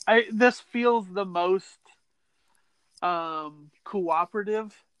which, this feels the most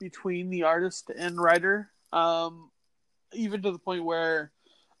cooperative between the artist and writer. Even to the point where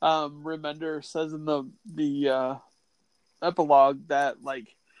Remender says in the epilogue that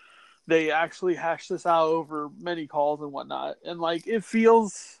like they actually hashed this out over many calls and whatnot, and like it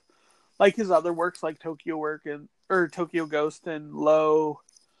feels like his other works like Tokyo Ghost and Low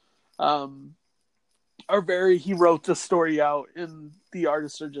are very, he wrote the story out and the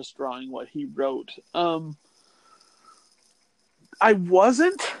artists are just drawing what he wrote. I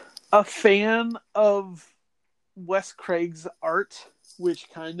wasn't a fan of Wes Craig's art, which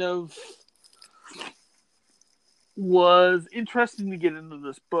kind of was interesting to get into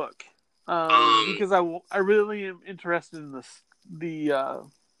this book, because I really am interested in the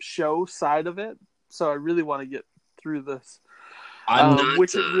show side of it, so I really want to get through this.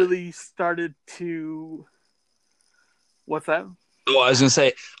 Which it really started to. What's that? Oh, I was gonna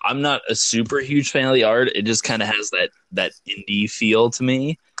say I'm not a super huge fan of the art. It just kind of has that indie feel to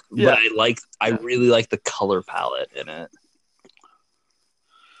me. Yeah. But I really like the color palette in it.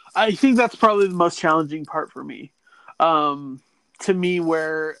 I think that's probably the most challenging part for me. To me,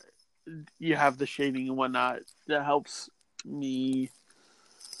 where you have the shading and whatnot, that helps me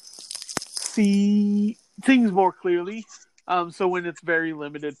see things more clearly. So when it's very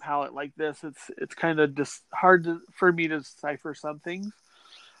limited palette like this, it's kind of just hard for me to decipher some things.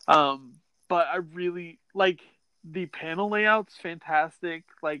 But I really like the panel layout's fantastic.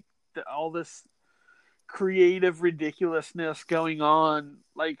 Like all this creative ridiculousness going on,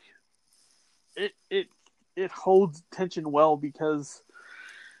 like it holds tension well because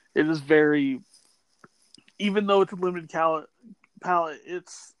it is very, even though it's a limited palette,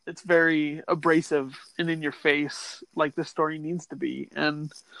 it's very abrasive and in your face, like the story needs to be.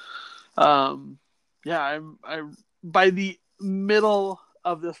 And I by the middle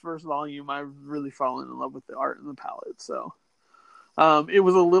of this first volume, I've really fallen in love with the art and the palette. So it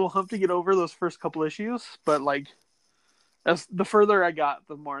was a little hump to get over those first couple issues, but like as the further I got,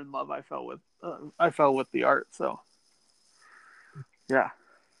 the more in love I fell with the art. So yeah.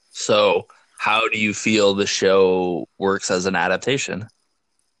 So how do you feel the show works as an adaptation?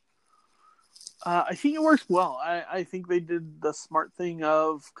 I think it works well. I think they did the smart thing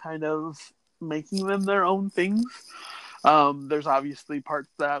of kind of making them their own things. There's obviously parts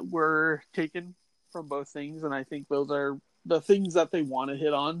that were taken from both things, and I think those are the things that they want to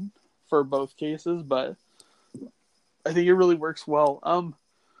hit on for both cases, but I think it really works well.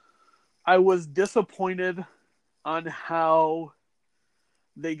 I was disappointed on how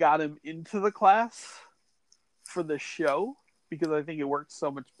they got him into the class for the show, because I think it worked so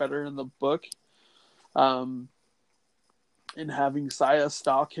much better in the book. And having Saya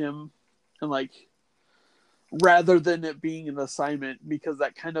stalk him and like rather than it being an assignment, because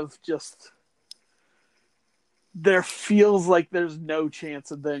that kind of just, there feels like there's no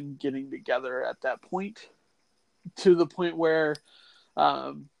chance of them getting together at that point, to the point where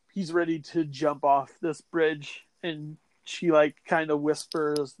he's ready to jump off this bridge, and she like kind of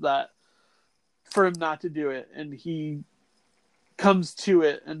whispers that for him not to do it, and he comes to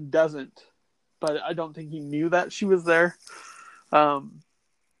it and doesn't. But I don't think he knew that she was there. I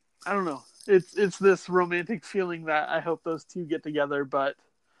don't know. It's this romantic feeling that I hope those two get together, but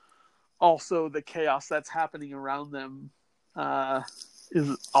also the chaos that's happening around them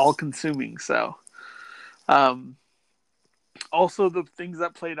is all consuming. So, also the things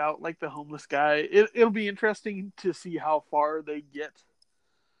that played out, like the homeless guy, it'll be interesting to see how far they get.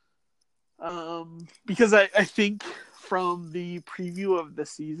 Because I think from the preview of the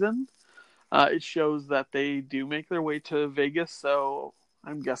season, it shows that they do make their way to Vegas. So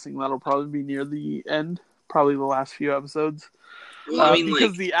I'm guessing that'll probably be near the end, probably the last few episodes. Well, I mean,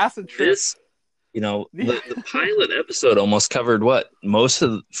 because like, the acid trip, this, the pilot episode almost covered most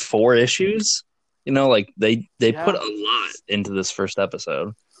of 4 issues. Like they put a lot into this first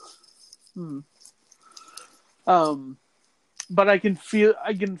episode. But I can feel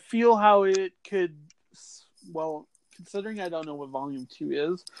how it could. Well, considering I don't know what Volume 2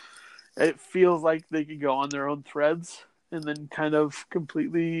 is, it feels like they could go on their own threads and then kind of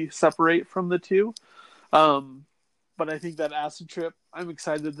completely separate from the two. But I think that acid trip, I'm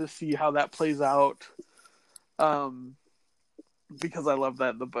excited to see how that plays out. Because I love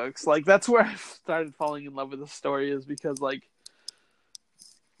that in the books. Like, that's where I started falling in love with the story, is because, like,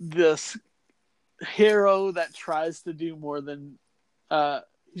 this hero that tries to do more than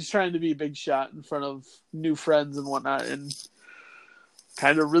he's trying to be a big shot in front of new friends and whatnot, and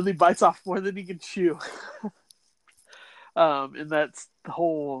kind of really bites off more than he can chew. And that's the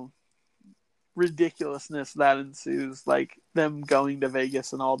whole ridiculousness that ensues, like them going to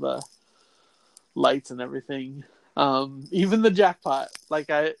Vegas and all the lights and everything. Even the jackpot, like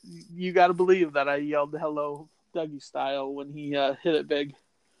you got to believe that I yelled "Hello, Dougie" style when he hit it big.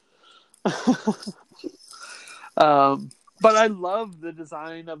 But I love the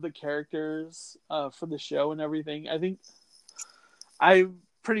design of the characters for the show and everything. I'm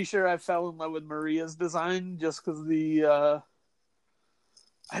pretty sure I fell in love with Maria's design just because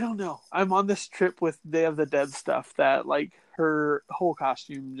I don't know. I'm on this trip with Day of the Dead stuff that, like, her whole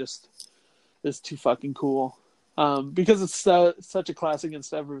costume just is too fucking cool. Because it's such a classic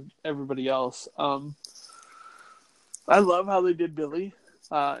against everybody else. I love how they did Billy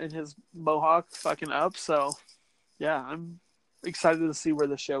in his mohawk fucking up. So, yeah, I'm excited to see where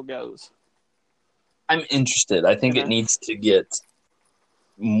the show goes. I'm interested. I think it needs to get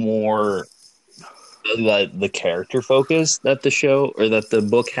more the character focus that the show or that the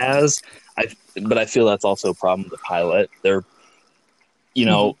book has. But I feel that's also a problem with the pilot. They're,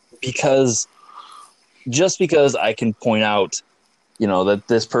 because I can point out, that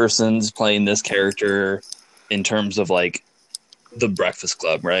this person's playing this character in terms of, like, the Breakfast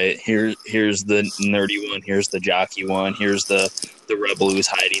Club, right? Here's the nerdy one, here's the jockey one, here's the rebel who's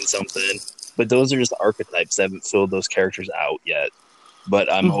hiding something. But those are just archetypes. They haven't filled those characters out yet.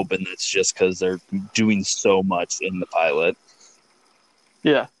 But I'm hoping that's just because they're doing so much in the pilot.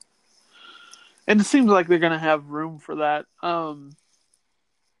 Yeah. And it seems like they're going to have room for that.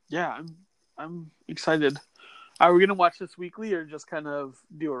 Yeah, I'm excited. Are we going to watch this weekly or just kind of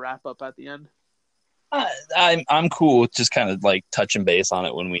do a wrap up at the end? I'm cool with just kind of like touching base on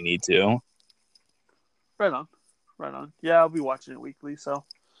it when we need to. Right on. Yeah, I'll be watching it weekly. So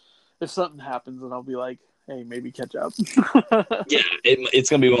if something happens, then I'll be like, hey, maybe catch up. Yeah, it's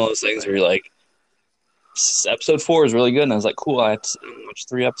going to be one of those things where you're like, episode 4 is really good. And I was like, cool, I have to watch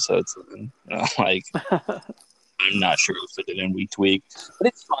 3 episodes. And, like, I'm not sure if it did in week to week, but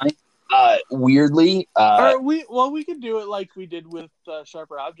it's fine. Weirdly, we could do it like we did with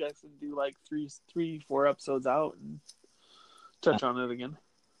Sharper Objects and do like 4 episodes out and touch on it again.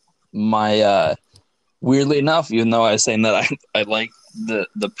 My weirdly enough, even though I was saying that I like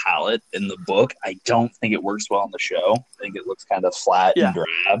the palette in the book, I don't think it works well on the show. I think it looks kind of flat and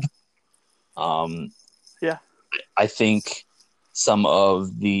drab. Yeah, I think some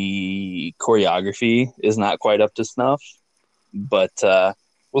of the choreography is not quite up to snuff, but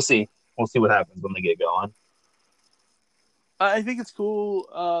we'll see. We'll see what happens when they get going. I think it's cool,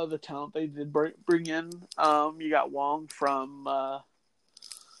 the talent they did bring in. You got Wong from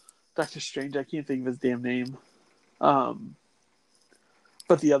Doctor Strange. I can't think of his damn name.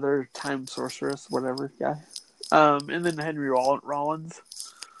 But the other time sorceress, whatever guy. And then Henry Rollins.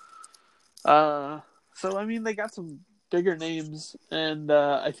 So, I mean, they got some bigger names, and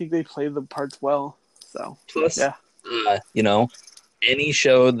I think they play the parts well. So Plus, yeah. Any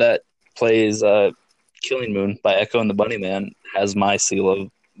show that plays Killing Moon by Echo and the Bunnymen has my seal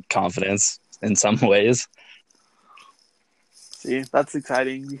of confidence in some ways. See, that's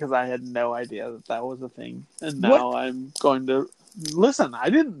exciting because I had no idea that was a thing, and now I'm going to listen.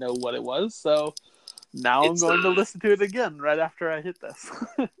 I didn't know what it was, so now I'm going to listen to it again right after I hit this.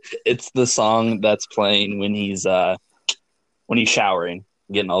 It's the song that's playing when he's showering,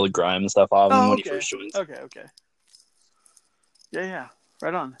 getting all the grime and stuff off him when he first joins. Okay. Yeah,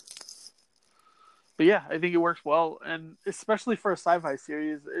 right on. But yeah, I think it works well, and especially for a sci-fi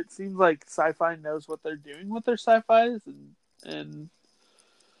series, it seems like Sci-Fi knows what they're doing with their sci-fis, and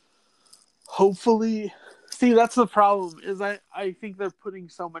hopefully, see, that's the problem. Is I think they're putting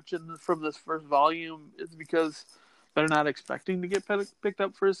so much in from this first volume is because they're not expecting to get picked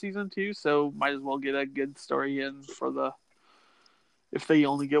up for a season 2, so might as well get a good story in for if they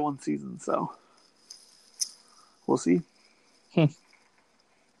only get one season. So we'll see.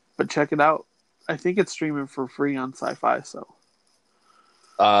 But check it out. I think it's streaming for free on Sci-Fi, so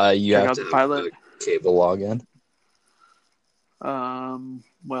you check have out to the have pilot. a cable login.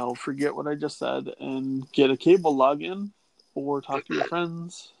 Well, forget what I just said and get a cable login or talk to your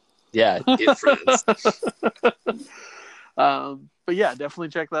friends. Yeah, get friends. But yeah, definitely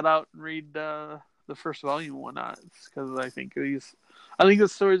check that out and read the first volume and whatnot, because I think the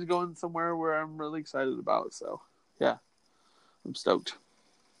story's going somewhere where I'm really excited about. So yeah, I'm stoked.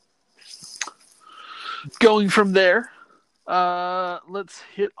 Going from there, let's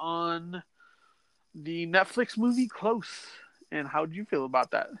hit on the Netflix movie Close. And how did you feel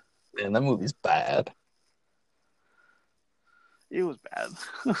about that? Man, that movie's bad. It was bad.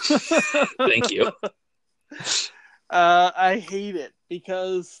 Thank you. I hate it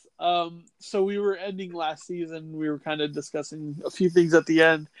because so we were ending last season. We were kind of discussing a few things at the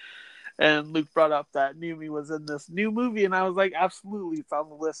end, and Luke brought up that Numi was in this new movie, and I was like, absolutely, it's on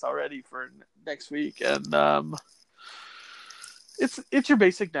the list already for next week. And it's your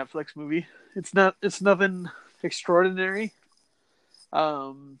basic Netflix movie. It's nothing extraordinary.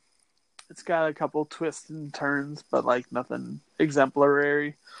 It's got a couple twists and turns, but like nothing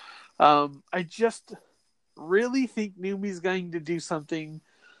exemplary. I just really think Numi's going to do something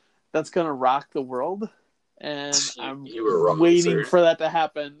that's going to rock the world, and I'm waiting for that to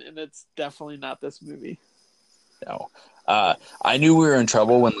happen, and it's definitely not this movie. No. I knew we were in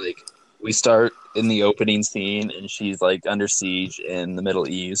trouble when we start in the opening scene and she's under siege in the Middle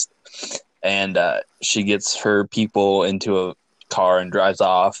East, and she gets her people into a car and drives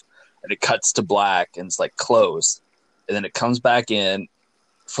off, and it cuts to black and it's close, and then it comes back in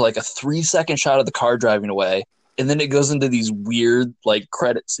for a 3-second shot of the car driving away, and then it goes into these weird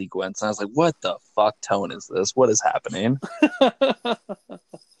credit sequence, and I was like, what the fuck tone is this? What is happening?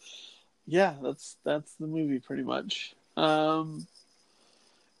 Yeah, that's the movie pretty much. And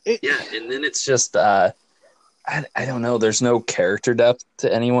then it's just I don't know, there's no character depth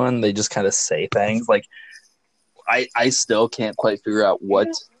to anyone. They just kind of say things. I still can't quite figure out what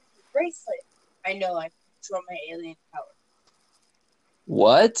bracelet. I know I control my alien power.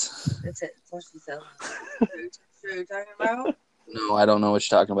 What? That's it. That's what she said. What are you talking about? No, I don't know what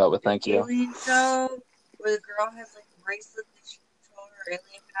you're talking about, but thank you. Alien show where the girl has a bracelet that she controls her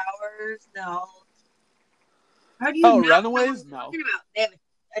alien powers. No. How do you know Runaways? No. They have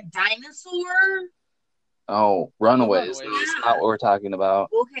a dinosaur? Oh, Runaways. No, that's not what we're talking about.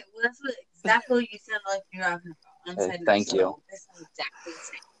 Okay, well, that's exactly what you sound like you're talking about. Hey, thank you. That's exactly the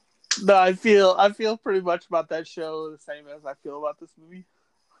same. No, I feel pretty much about that show the same as I feel about this movie.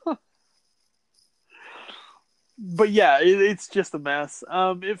 But yeah, it's just a mess.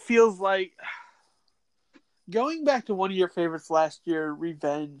 It feels like going back to one of your favorites last year,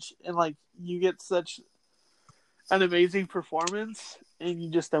 Revenge, and you get such an amazing performance, and you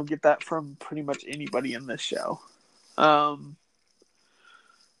just don't get that from pretty much anybody in this show.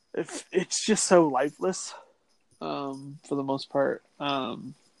 It's just so lifeless, for the most part.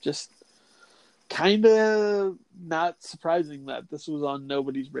 Just kind of not surprising that this was on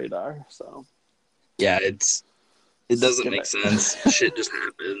nobody's radar. So yeah, it doesn't make sense. Shit just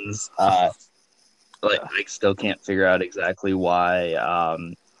happens. I still can't figure out exactly why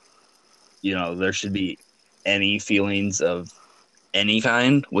there should be any feelings of any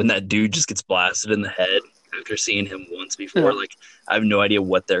kind when that dude just gets blasted in the head after seeing him once before. Yeah. I have no idea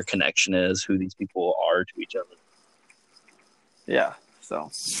what their connection is, who these people are to each other. Yeah, so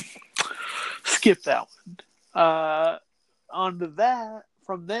skip that one. On to that.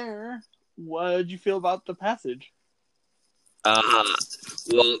 From there, what did you feel about The Passage?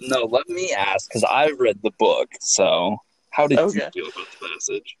 Well, no, let me ask, because I read the book, so how did you feel about The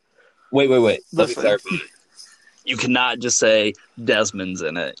Passage? Wait. Let me Listen, clarify. You cannot just say Desmond's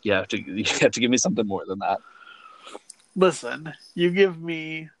in it. You have to give me something more than that. listen. You give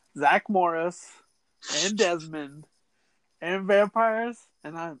me Zach Morris and Desmond and vampires,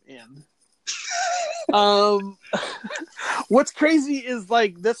 and I'm in. What's crazy is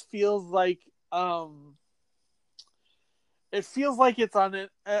like this feels like it feels like it's on it.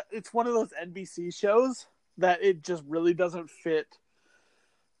 It's one of those NBC shows that it just really doesn't fit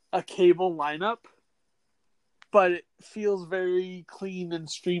a cable lineup, but it feels very clean and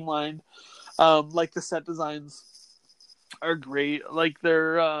streamlined. Like the set designs are great. Like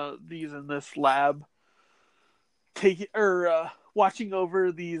they're these in this lab watching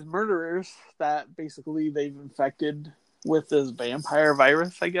over these murderers that basically they've infected with this vampire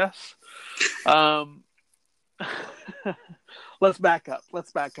virus, I guess. Let's back up.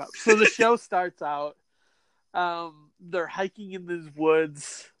 So the show starts out. They're hiking in these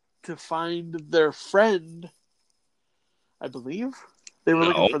woods to find their friend. I believe they were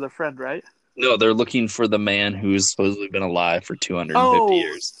looking for their friend, right? No, they're looking for the man who's supposedly been alive for 250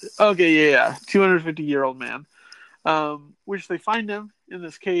 years. Okay, yeah. 250-year-old man. Which they find him in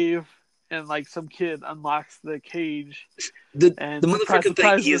this cave, and like some kid unlocks the cage. The and motherfucking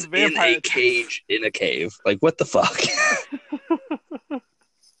thing, he's in a cage in a cave. Like, what the fuck?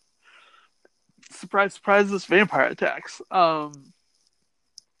 Surprise, this vampire attacks. And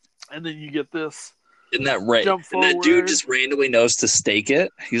then you get this. Isn't that right? Jump forward. And that dude just randomly knows to stake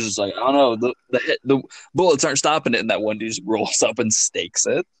it. He's just like, I don't know, the bullets aren't stopping it, and that one dude just rolls up and stakes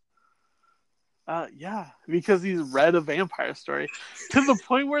it. Yeah, because he's read a vampire story to the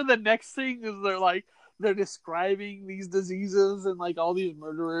point where the next thing is they're describing these diseases and like all these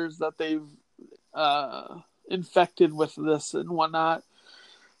murderers that they've infected with this and whatnot,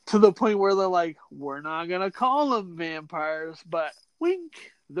 to the point where they're like, we're not gonna call them vampires, but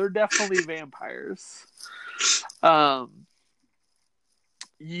wink, they're definitely vampires.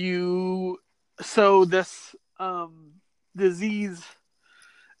 This disease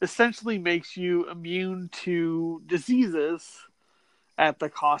essentially makes you immune to diseases at the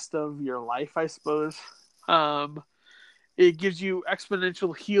cost of your life, I suppose. It gives you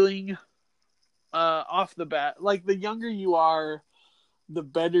exponential healing off the bat. Like, the younger you are, the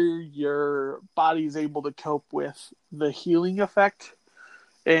better your body's able to cope with the healing effect.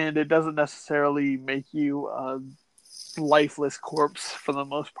 And it doesn't necessarily make you a lifeless corpse for the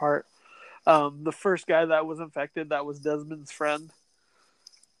most part. The first guy that was infected, that was Desmond's friend,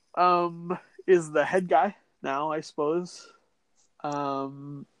 is the head guy now, I suppose.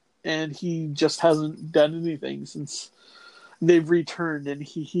 And he just hasn't done anything since they've returned and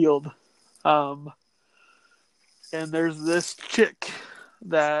he healed. And there's this chick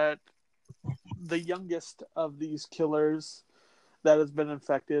that the youngest of these killers that has been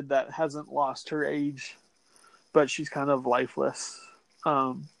infected that hasn't lost her age, but she's kind of lifeless.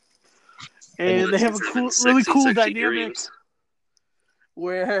 And they have a really cool dynamic dreams.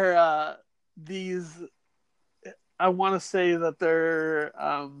 Where these, I want to say that they're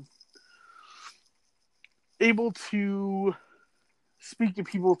able to speak to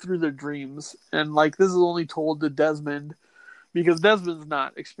people through their dreams. And like, this is only told to Desmond because Desmond's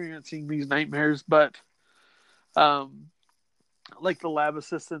not experiencing these nightmares, but like the lab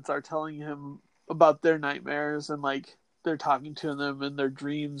assistants are telling him about their nightmares, and like they're talking to them in their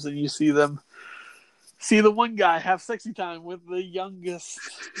dreams, and you see the one guy have sexy time with the youngest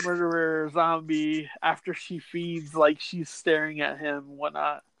murderer zombie after she feeds, like she's staring at him and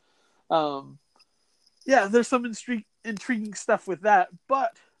whatnot. Yeah, there's some intriguing stuff with that,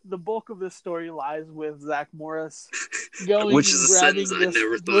 but the bulk of this story lies with Zach Morris going, which is a sentence I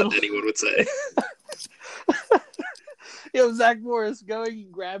never thought anyone would say. Zach Morris going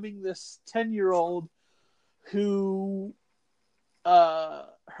and grabbing this 10-year-old who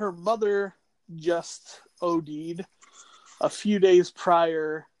her mother just OD'd a few days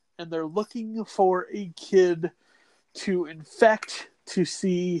prior, and they're looking for a kid to infect to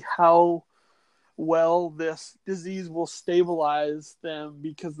see how well this disease will stabilize them,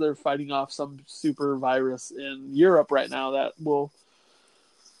 because they're fighting off some super virus in Europe right now that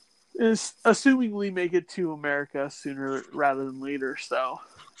is assumingly make it to America sooner rather than later. So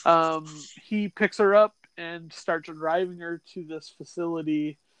he picks her up and starts driving her to this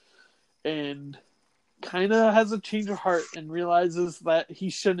facility, and kind of has a change of heart and realizes that he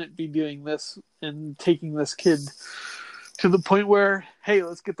shouldn't be doing this and taking this kid, to the point where, hey,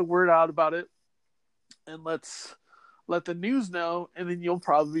 let's get the word out about it and let's let the news know, and then you'll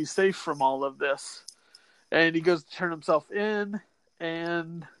probably be safe from all of this. And he goes to turn himself in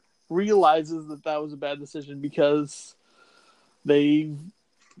and realizes that was a bad decision, because they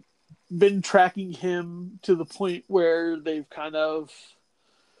been tracking him to the point where they've kind of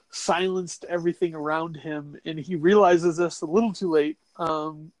silenced everything around him, and he realizes this a little too late.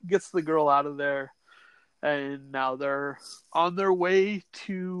 Gets the girl out of there, and now they're on their way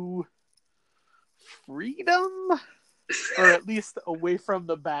to freedom, or at least away from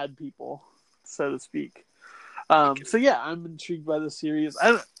the bad people, so to speak. So yeah, I'm intrigued by the series.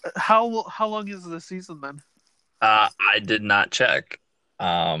 How long is the season then? I did not check.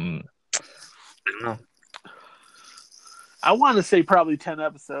 I don't know. I want to say probably 10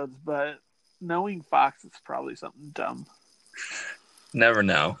 episodes, but knowing Fox, it's probably something dumb. Never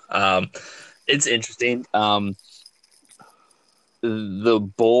know. It's interesting. The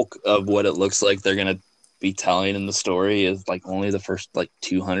bulk of what it looks like they're gonna be telling in the story is like only the first like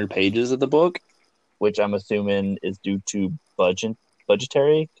 200 pages of the book, which I'm assuming is due to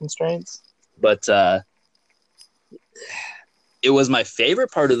budgetary constraints. But it was my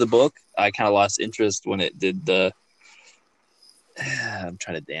favorite part of the book. I kind of lost interest when it did the. I'm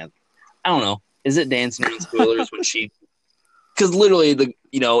trying to dance. I don't know. Is it dancing around spoilers when she? Because literally,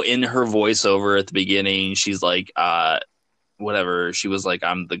 in her voiceover at the beginning, she's like, whatever. She was like,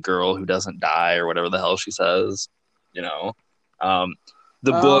 "I'm the girl who doesn't die," or whatever the hell she says. The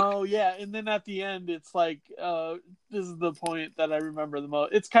book. Oh yeah, and then at the end, it's like, this is the point that I remember the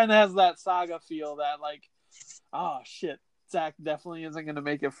most. It kind of has that Saga feel that like, oh shit, Zach definitely isn't going to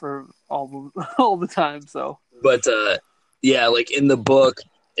make it for all the time. So, but yeah, like in the book,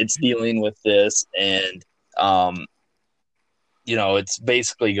 it's dealing with this, and it's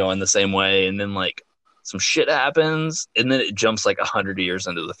basically going the same way, and then like some shit happens, and then it jumps like 100 years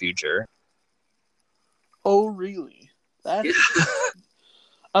into the future. Oh really? That's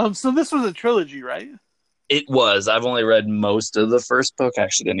so this was a trilogy, right? It was. I've only read most of the first book. I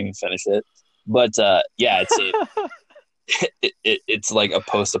actually didn't even finish it, but yeah, it's like a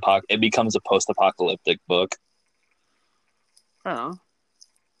it becomes a post-apocalyptic book. Oh,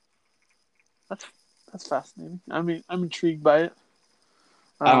 that's fascinating. I mean, I'm intrigued by it.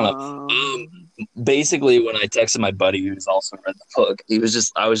 I don't know. Basically, when I texted my buddy who's also read the book,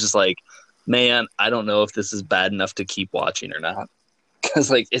 I was just like, man, I don't know if this is bad enough to keep watching or not,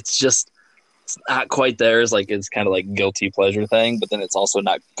 because like it's not quite there. It's like it's kind of like guilty pleasure thing, but then it's also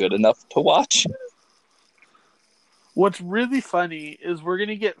not good enough to watch. What's really funny is we're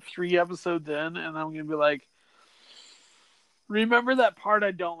gonna get 3 episodes in, and I'm gonna be like, remember that part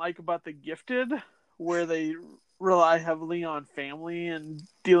I don't like about The Gifted, where they rely heavily on family and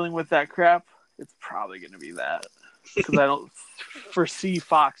dealing with that crap? It's probably going to be that, because I don't foresee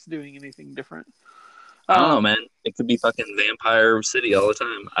Fox doing anything different. I don't know, man. It could be fucking Vampire City all the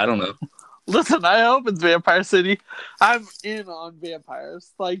time. I don't know. Listen, I hope it's Vampire City. I'm in on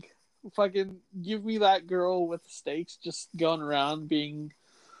vampires. Like, fucking give me that girl with the stakes just going around being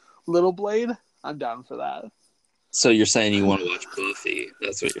Little Blade. I'm down for that. So you're saying you want to watch Buffy?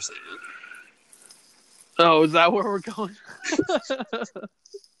 That's what you're saying. Oh, is that where we're going?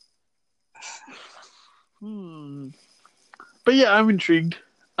 But yeah, I'm intrigued.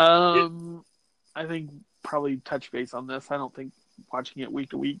 I think probably touch base on this. I don't think watching it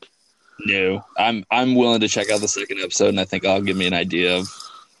week to week. No, I'm willing to check out the second episode, and I think I'll give me an idea of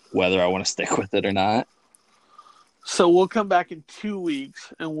whether I want to stick with it or not. So we'll come back in 2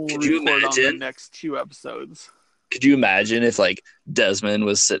 weeks, and we'll report on the next 2 episodes. Could you imagine if like Desmond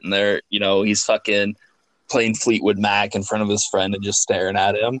was sitting there, he's fucking playing Fleetwood Mac in front of his friend and just staring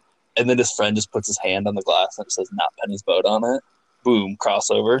at him, and then his friend just puts his hand on the glass and it says "Not Penny's Boat" on it. Boom,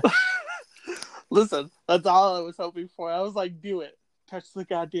 crossover. Listen, that's all I was hoping for. I was like, do it. Touch the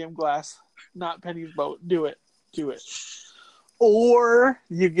goddamn glass. Not Penny's Boat. Do it. Or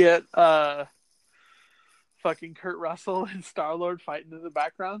you get fucking Kurt Russell and Star-Lord fighting in the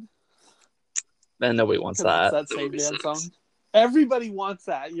background. Man, nobody wants that. That same damn song. Everybody wants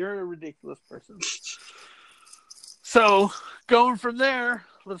that. You're a ridiculous person. So, going from there,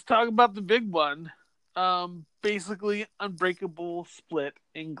 let's talk about the big one. Basically, Unbreakable split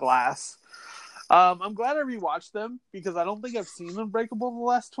in Glass. I'm glad I rewatched them, because I don't think I've seen Unbreakable in the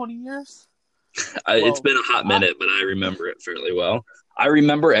last 20 years. It's been a hot minute, but I remember it fairly well. I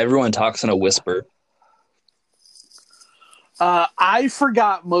remember everyone talks in a whisper. I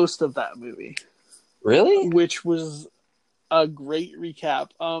forgot most of that movie. Really? Which was a great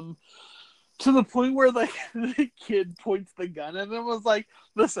recap. To the point where like the kid points the gun at him and was like,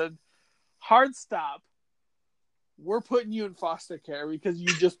 listen, hard stop. We're putting you in foster care because you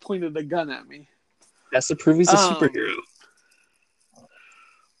just pointed a gun at me. That's to prove he's a superhero.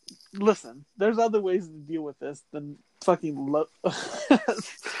 Listen, there's other ways to deal with this than fucking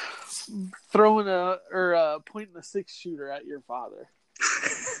throwing pointing a 6-shooter at your father.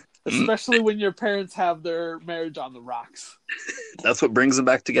 especially when your parents have their marriage on the rocks. That's what brings them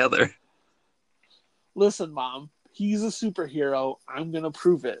back together. Listen, Mom, he's a superhero. I'm going to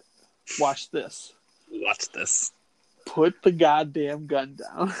prove it. Watch this. Watch this. Put the goddamn gun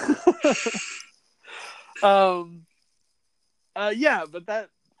down. Yeah, but that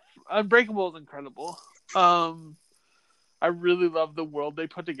Unbreakable is incredible. I really love the world they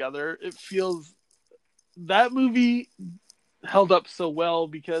put together. It feels that movie held up so well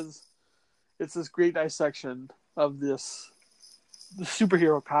because it's this great dissection of the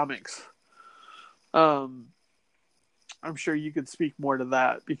superhero comics. I'm sure you could speak more to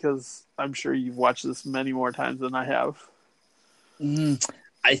that because I'm sure you've watched this many more times than I have.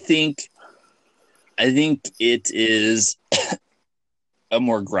 I think it is a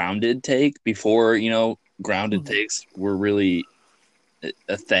more grounded take. Before, grounded takes were really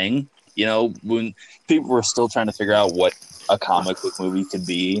a thing. When people were still trying to figure out what a comic book movie could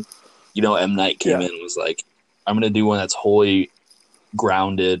be, M. Night came in and was like, I'm going to do one that's wholly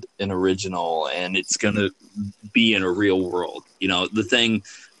grounded and original, and it's going to be in a real world. The thing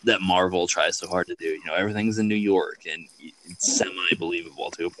that Marvel tries so hard to do, everything's in New York, and it's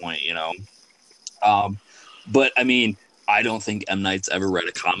semi-believable to a point, But, I mean, I don't think M. Night's ever read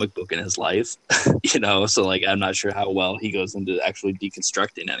a comic book in his life, so, I'm not sure how well he goes into actually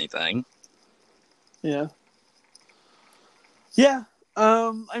deconstructing anything. Yeah. Yeah.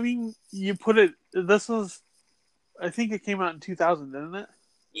 I mean, you put it, I think it came out in 2000, didn't it?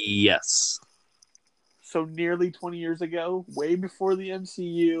 Yes. So nearly 20 years ago, way before the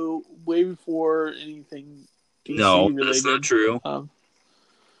MCU, way before anything DC related. No, that's not true.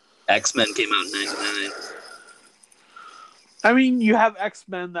 X-Men came out in 99. I mean, you have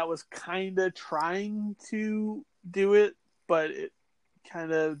X-Men that was kind of trying to do it, but it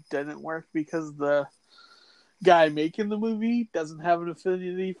kind of didn't work because the guy making the movie doesn't have an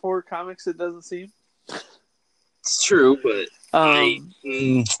affinity for comics, it doesn't seem. It's true, but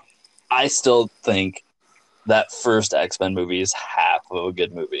I still think that first X-Men movie is half of a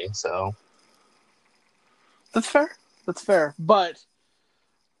good movie, so. That's fair. But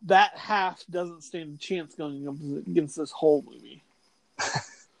that half doesn't stand a chance going up against this whole movie.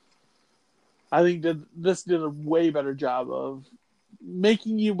 I think this did a way better job of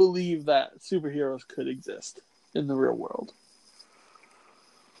making you believe that superheroes could exist in the real world.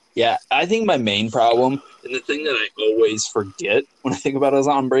 Yeah, I think my main problem, and the thing that I always forget when I think about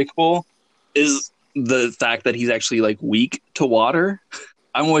Unbreakable, is the fact that he's actually weak to water.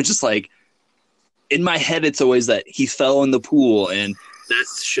 I'm always just in my head, it's always that he fell in the pool, and that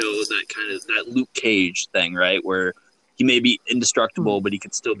shows that kind of that Luke Cage thing, right? Where he may be indestructible, but he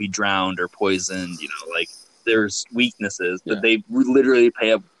could still be drowned or poisoned. There's weaknesses, but they literally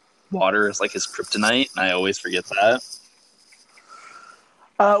pay up water as his kryptonite, and I always forget that.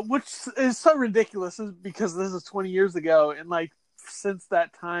 Which is so ridiculous because this is 20 years ago, and since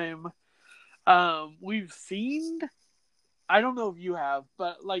that time, we've seen. I don't know if you have,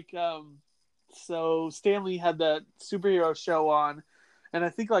 but so Stanley had that superhero show on, and I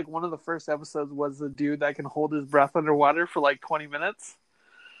think one of the first episodes was the dude that can hold his breath underwater for 20 minutes,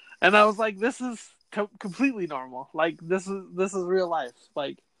 and I was like, this is completely normal. This is real life.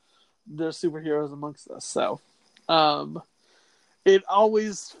 There's superheroes amongst us, so. It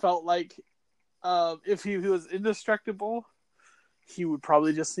always felt like if he was indestructible, he would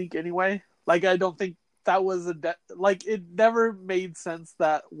probably just sink anyway. I don't think that was it never made sense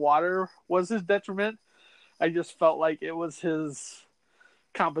that water was his detriment. I just felt like it was his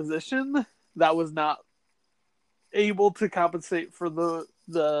composition that was not able to compensate for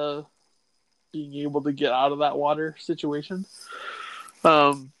the being able to get out of that water situation.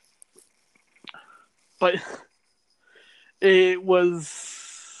 But it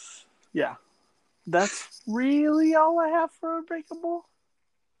was, yeah. That's really all I have for Unbreakable.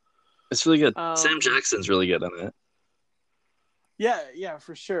 It's really good. Sam Jackson's really good on it. Yeah,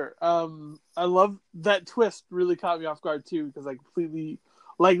 for sure. I love that twist. Really caught me off guard too, because I completely,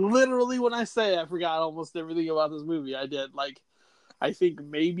 literally, when I say I forgot almost everything about this movie, I did. I think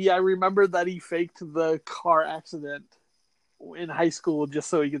maybe I remembered that he faked the car accident in high school just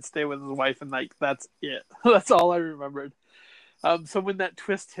so he could stay with his wife, and that's it. That's all I remembered. So when that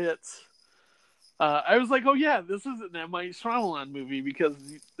twist hits, I was like, oh yeah, this is an M. Night Shyamalan movie, because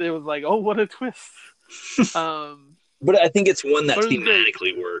it was oh, what a twist. But I think it's one that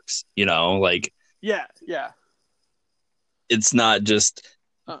thematically works, Yeah. It's not just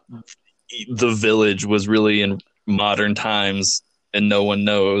the village was really in modern times and no one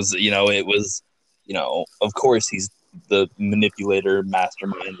knows, it was, of course he's the manipulator,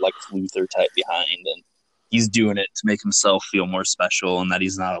 mastermind, Lex Luthor type behind, and he's doing it to make himself feel more special and that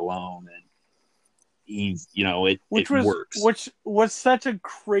he's not alone, and he's, it works. Which was such a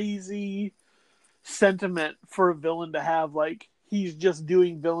crazy sentiment for a villain to have. Like, he's just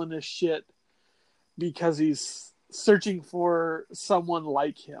doing villainous shit because he's searching for someone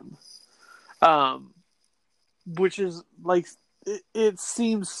like him. Which is like, it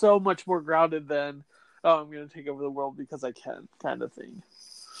seems so much more grounded than, oh, I'm going to take over the world because I can, kind of thing.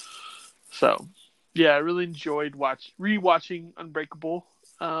 So, yeah, I really enjoyed rewatching Unbreakable.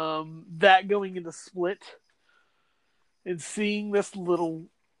 That going into Split and seeing this little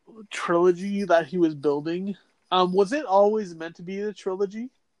trilogy that he was building. Was it always meant to be the trilogy?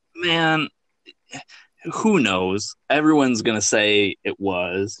 Man, who knows? Everyone's going to say it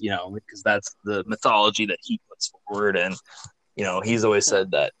was, because that's the mythology that he puts forward. And, he's always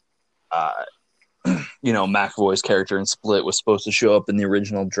said that, McAvoy's character in Split was supposed to show up in the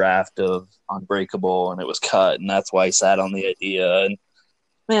original draft of Unbreakable, and it was cut, and that's why he sat on the idea. And,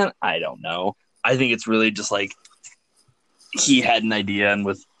 man, I don't know. I think it's really just like he had an idea, and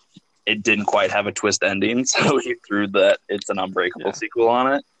it didn't quite have a twist ending, so he threw that it's an Unbreakable sequel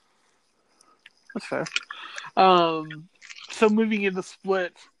on it. That's fair. So moving into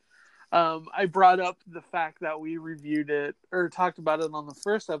Split, I brought up the fact that we reviewed it or talked about it on the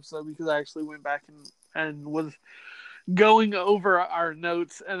first episode because I actually went back and was going over our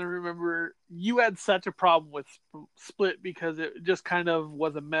notes, and I remember you had such a problem with Split because it just kind of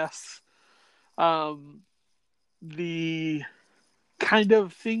was a mess. The kind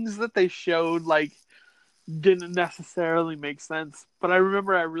of things that they showed didn't necessarily make sense, but I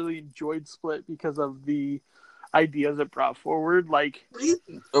remember I really enjoyed Split because of the ideas it brought forward.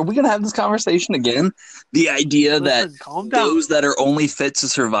 Are we gonna have this conversation again? The idea that those that are only fit to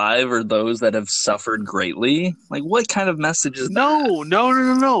survive are those that have suffered greatly. What kind of message is that?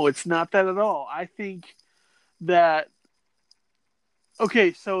 No, it's not that at all. I think that,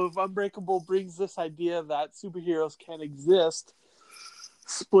 okay, so if Unbreakable brings this idea that superheroes can exist,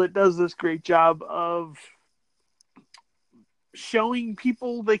 Split does this great job of showing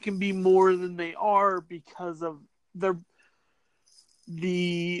people they can be more than they are because of the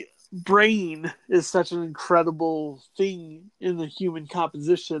brain is such an incredible thing in the human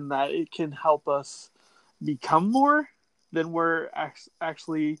composition that it can help us become more than we're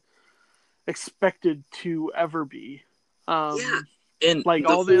actually expected to ever be. And the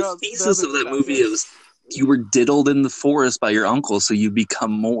all whole thesis of that movie is you were diddled in the forest by your uncle, so you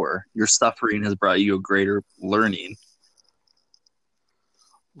become more. Your suffering has brought you a greater learning.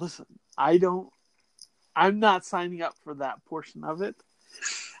 Listen, I'm not signing up for that portion of it.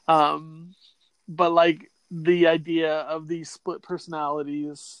 But the idea of these split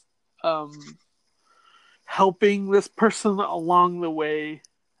personalities, helping this person along the way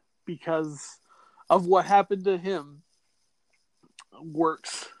because of what happened to him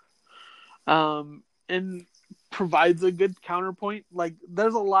works. And provides a good counterpoint.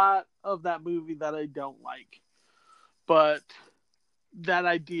 There's a lot of that movie that I don't like, but that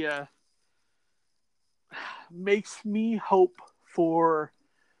idea makes me hope for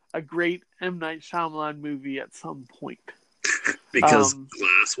a great M. Night Shyamalan movie at some point. Because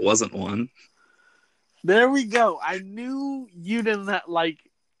Glass wasn't one. There we go. I knew you didn't like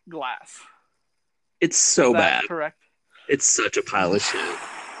Glass. It's so bad. Correct? It's such a pile of shit.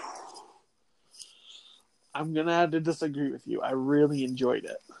 I'm going to have to disagree with you. I really enjoyed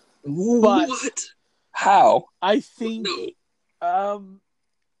it. What? How? I think...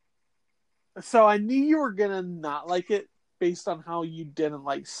 So I knew you were going to not like it based on how you didn't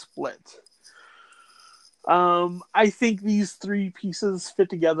like Split. I think these three pieces fit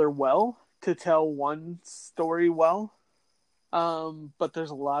together well to tell one story well. But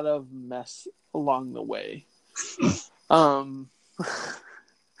there's a lot of mess along the way.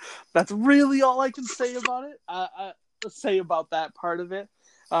 That's really all I can say about it. I say about that part of it.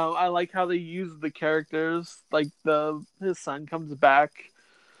 I like how they use the characters. His son comes back.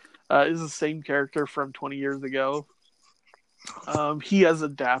 Is the same character from 20 years ago. He has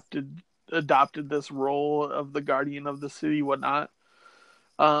adopted this role of the guardian of the city, whatnot.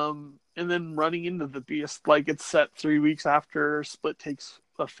 And then running into the beast, it's set 3 weeks after Split takes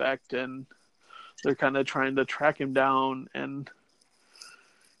effect, and they're kind of trying to track him down and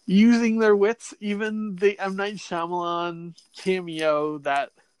using their wits. Even the M. Night Shyamalan cameo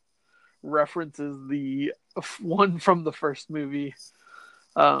that references the one from the first movie.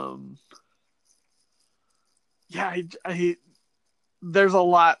 There's a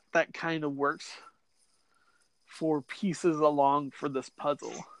lot that kind of works for pieces along for this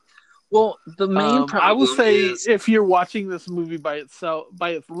puzzle. Well, the main problem I will say, is... if you're watching this movie by its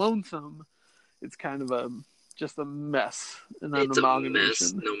lonesome, it's kind of just a mess and an It's a mess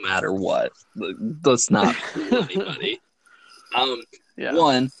amalgamation. no matter what. Let's not fool anybody. Yeah.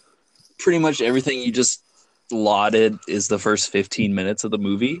 One, pretty much everything you just lauded is the first 15 minutes of the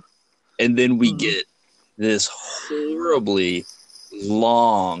movie. And then we get this horribly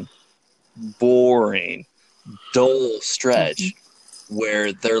long, boring, dull stretch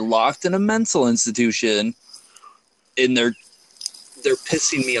where they're locked in a mental institution and they're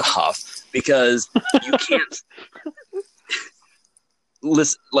pissing me off because you can't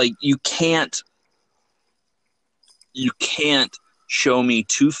listen, like you can't show me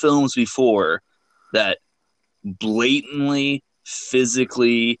two films before that blatantly,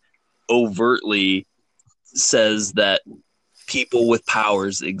 physically, overtly says that people with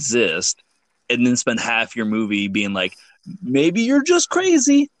powers exist and then spend half your movie being like, maybe you're just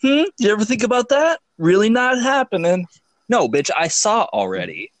crazy. You ever think about that? Really not happening. No, bitch, I saw it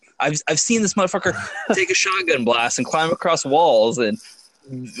already. I've seen this motherfucker take a shotgun blast and climb across walls and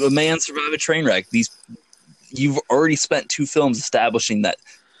a man survive a train wreck. You've already spent two films establishing that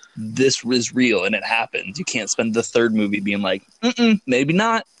this is real and it happens. You can't spend the third movie being like, maybe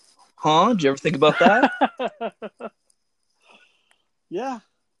not. Huh? Did you ever think about that? Yeah,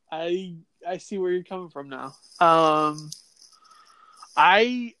 I see where you're coming from now.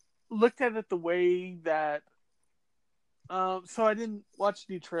 I looked at it the way that so I didn't watch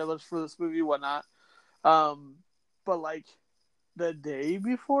any trailers for this movie, whatnot. But like the day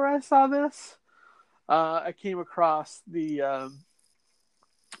before I saw this, I came across the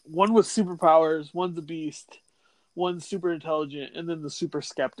one with superpowers, one's a beast, one's super intelligent, and then the super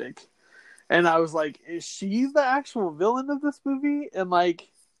skeptic. And I was like, is she the actual villain of this movie? And like,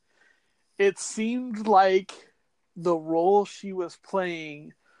 it seemed like the role she was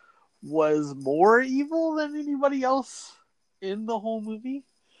playing was more evil than anybody else in the whole movie.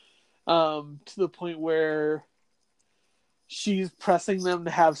 To the point where she's pressing them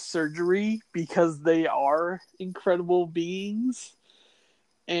to have surgery because they are incredible beings.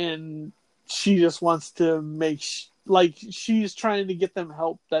 And she just wants to make she's trying to get them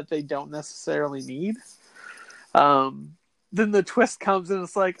help that they don't necessarily need. Then the twist comes and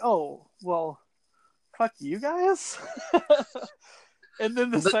it's like, oh, well, fuck you guys. And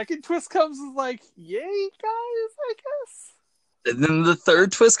then the second twist comes and is like, yay, guys, I guess. And then the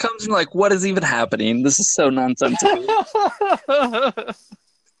third twist comes and you're like, what is even happening? This is so nonsensical. And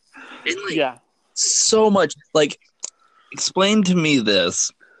like, yeah. So much, like, explain to me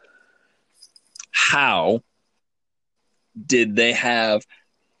this. How did they have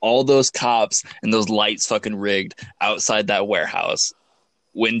all those cops and those lights fucking rigged outside that warehouse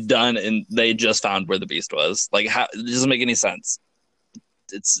when done and they just found where the beast was? Like, how it doesn't make any sense.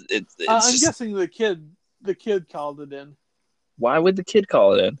 It's I'm guessing the kid called it in. Why would the kid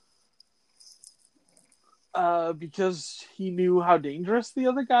call it in? Because he knew how dangerous the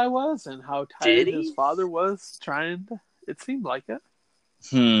other guy was and how tired his father was trying to. It seemed like it.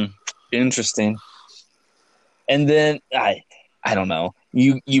 Interesting. And then I don't know.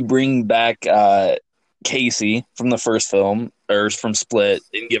 You bring back Casey from the first film or from Split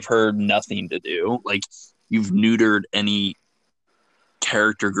and give her nothing to do. Like, you've neutered any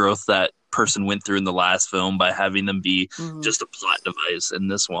character growth that person went through in the last film by having them be just a plot device in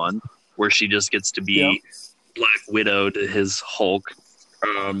this one, where she just gets to be Black Widow to his Hulk.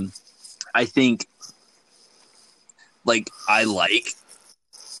 I think, like, I like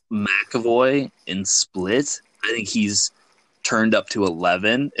McAvoy in Split. I think he's turned up to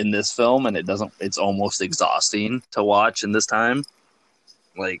 11 in this film, and it's almost exhausting to watch in this time.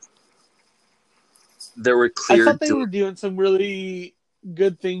 Like, there were clear. I thought they were doing some really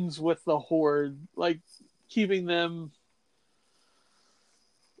good things with the Horde, like keeping them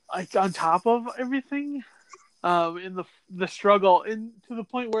like on top of everything in the struggle, and to the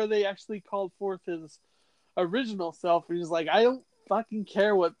point where they actually called forth his original self, and he's like, I don't fucking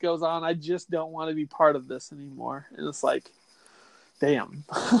care what goes on, I just don't want to be part of this anymore. And it's like, damn.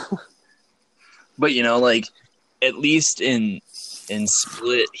 But you know, like, at least in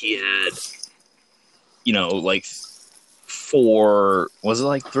Split he had, you know, like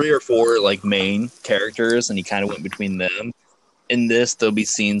three or four like main characters, and he kind of went between them. In this, there'll be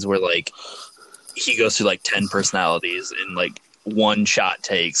scenes where like he goes through like 10 personalities in like one shot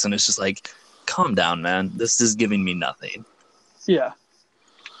takes, and it's just like, calm down, man, this is giving me nothing. I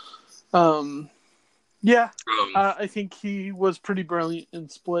think he was pretty brilliant in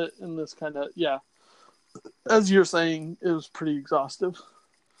Split, and this kind of, as you're saying, it was pretty exhaustive.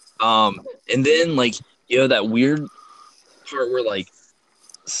 And then like, you know, that weird part where like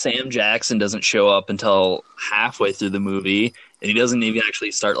Sam Jackson doesn't show up until halfway through the movie, and he doesn't even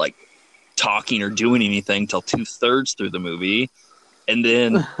actually start like talking or doing anything till 2/3 through the movie. And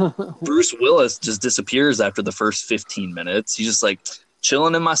then Bruce Willis just disappears after the first 15 minutes. He's just like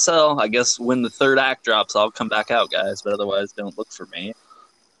chilling in my cell. I guess when the third act drops, I'll come back out, guys. But otherwise, don't look for me.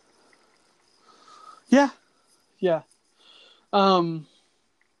 Yeah. Yeah.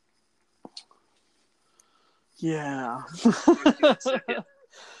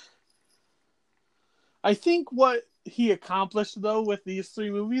 I think what he accomplished, though, with these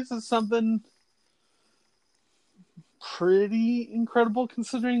 3 movies is something pretty incredible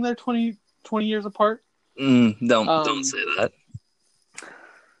considering they're 20 years apart. Don't say that.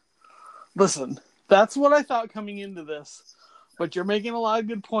 Listen, that's what I thought coming into this, but you're making a lot of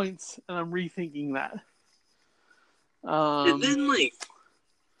good points, and I'm rethinking that. And then,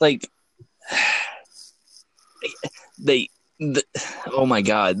 oh my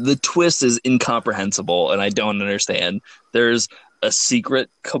god, the twist is incomprehensible, and I don't understand. There's a secret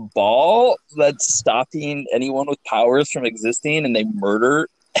cabal that's stopping anyone with powers from existing, and they murder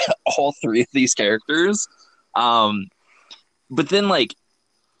all 3 of these characters. But then,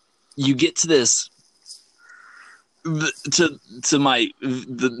 you get to this to my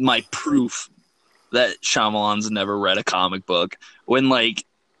proof that Shyamalan's never read a comic book when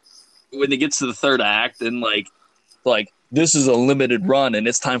it gets to the third act and this is a limited run and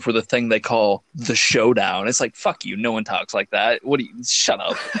it's time for the thing they call the showdown. It's like, fuck you, no one talks like that. Shut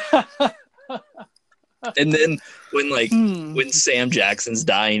up. And then when Sam Jackson's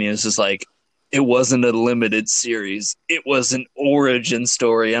dying, it's just like, it wasn't a limited series. It was an origin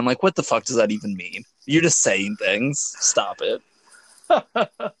story. I'm like, what the fuck does that even mean? You're just saying things. Stop it.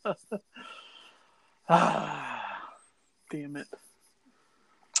 Damn it.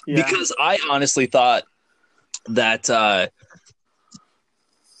 Yeah. Because I honestly thought that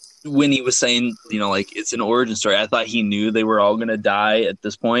when he was saying, it's an origin story, I thought he knew they were all going to die at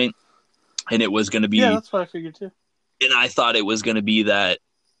this point, and it was going to be... Yeah, that's what I figured too. And I thought it was going to be that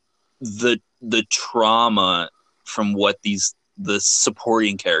the trauma from what the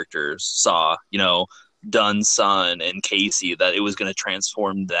supporting characters saw, Dunn's son and Casey, that it was going to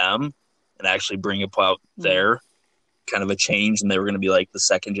transform them and actually bring about their kind of a change, and they were going to be like the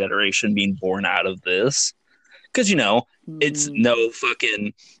second generation being born out of this. Because, it's no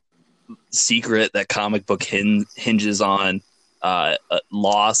fucking secret that comic book hinges on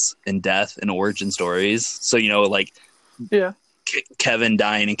loss and death and origin stories. So, yeah. Kevin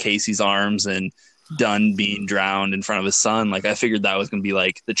dying in Casey's arms and Dunn being drowned in front of his son. I figured that was going to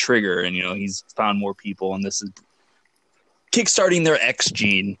be the trigger, and he's found more people, and this is kickstarting their X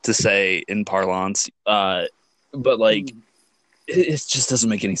gene, to say in parlance. But it just doesn't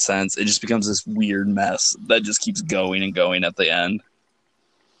make any sense. It just becomes this weird mess that just keeps going and going at the end.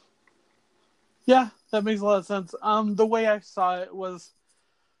 Yeah, that makes a lot of sense. The way I saw it was,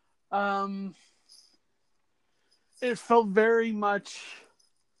 it felt very much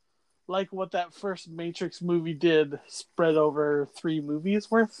like what that first Matrix movie did, spread over 3 movies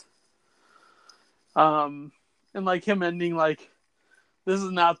worth. And him ending this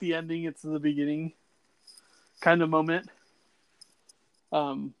is not the ending, it's the beginning kind of moment.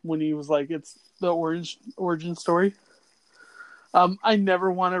 When he was it's the origin story. I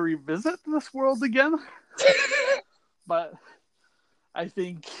never want to revisit this world again, but I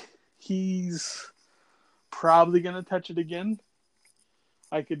think he's probably going to touch it again.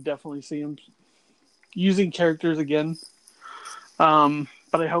 I could definitely see him using characters again. But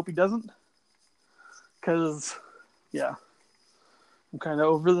I hope he doesn't. Because, yeah, I'm kind of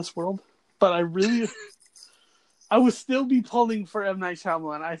over this world. But I would still be pulling for M. Night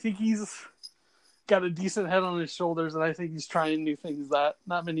Shyamalan. I think he's got a decent head on his shoulders, and I think he's trying new things that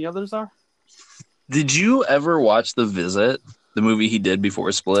not many others are. Did you ever watch The Visit, the movie he did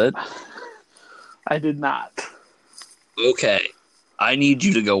before Split? I did not. Okay. I need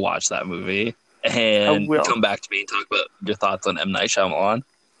you to go watch that movie and come back to me and talk about your thoughts on M. Night Shyamalan.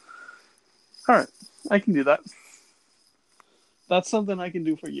 All right. I can do that. That's something I can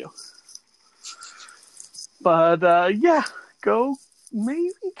do for you. But, yeah, go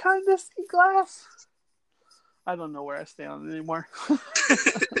maybe kind of see Glass. I don't know where I stand on it anymore.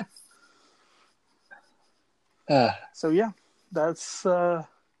 So, yeah, that's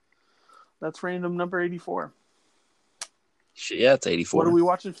random number 84. Yeah, it's 84. What are we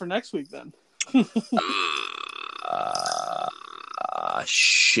watching for next week, then?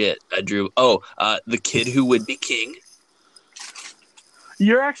 Shit. I drew... The Kid Who Would Be King.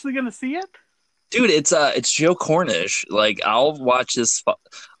 You're actually going to see it? Dude, it's Joe Cornish. I'll watch this.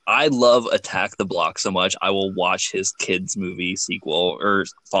 I love Attack the Block so much. I will watch his kids movie sequel or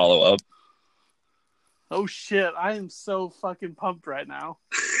follow up. Oh shit! I am so fucking pumped right now.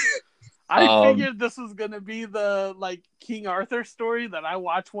 I figured this was gonna be the like King Arthur story that I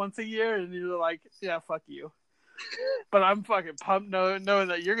watch once a year, and you're like, yeah, fuck you. But I'm fucking pumped knowing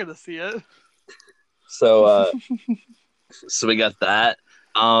that you're gonna see it. So so we got that.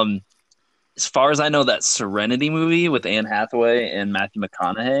 As far as I know, that Serenity movie with Anne Hathaway and Matthew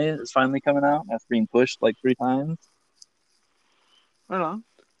McConaughey is finally coming out after being pushed like 3 times. Right on.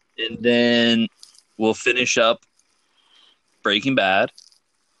 And then we'll finish up Breaking Bad.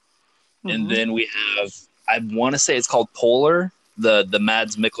 And then we have, I want to say it's called Polar. The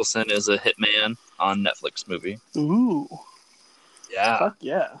Mads Mikkelsen is a hitman on Netflix movie. Ooh. Yeah. Fuck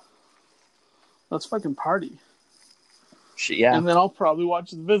yeah. Let's fucking party. Yeah. And then I'll probably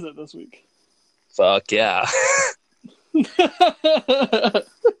watch The Visit this week. Fuck yeah.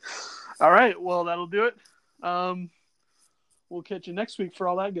 All right. Well, that'll do it. We'll catch you next week for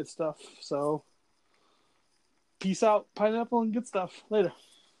all that good stuff. So, peace out, pineapple, and good stuff. Later.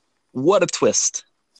 What a twist.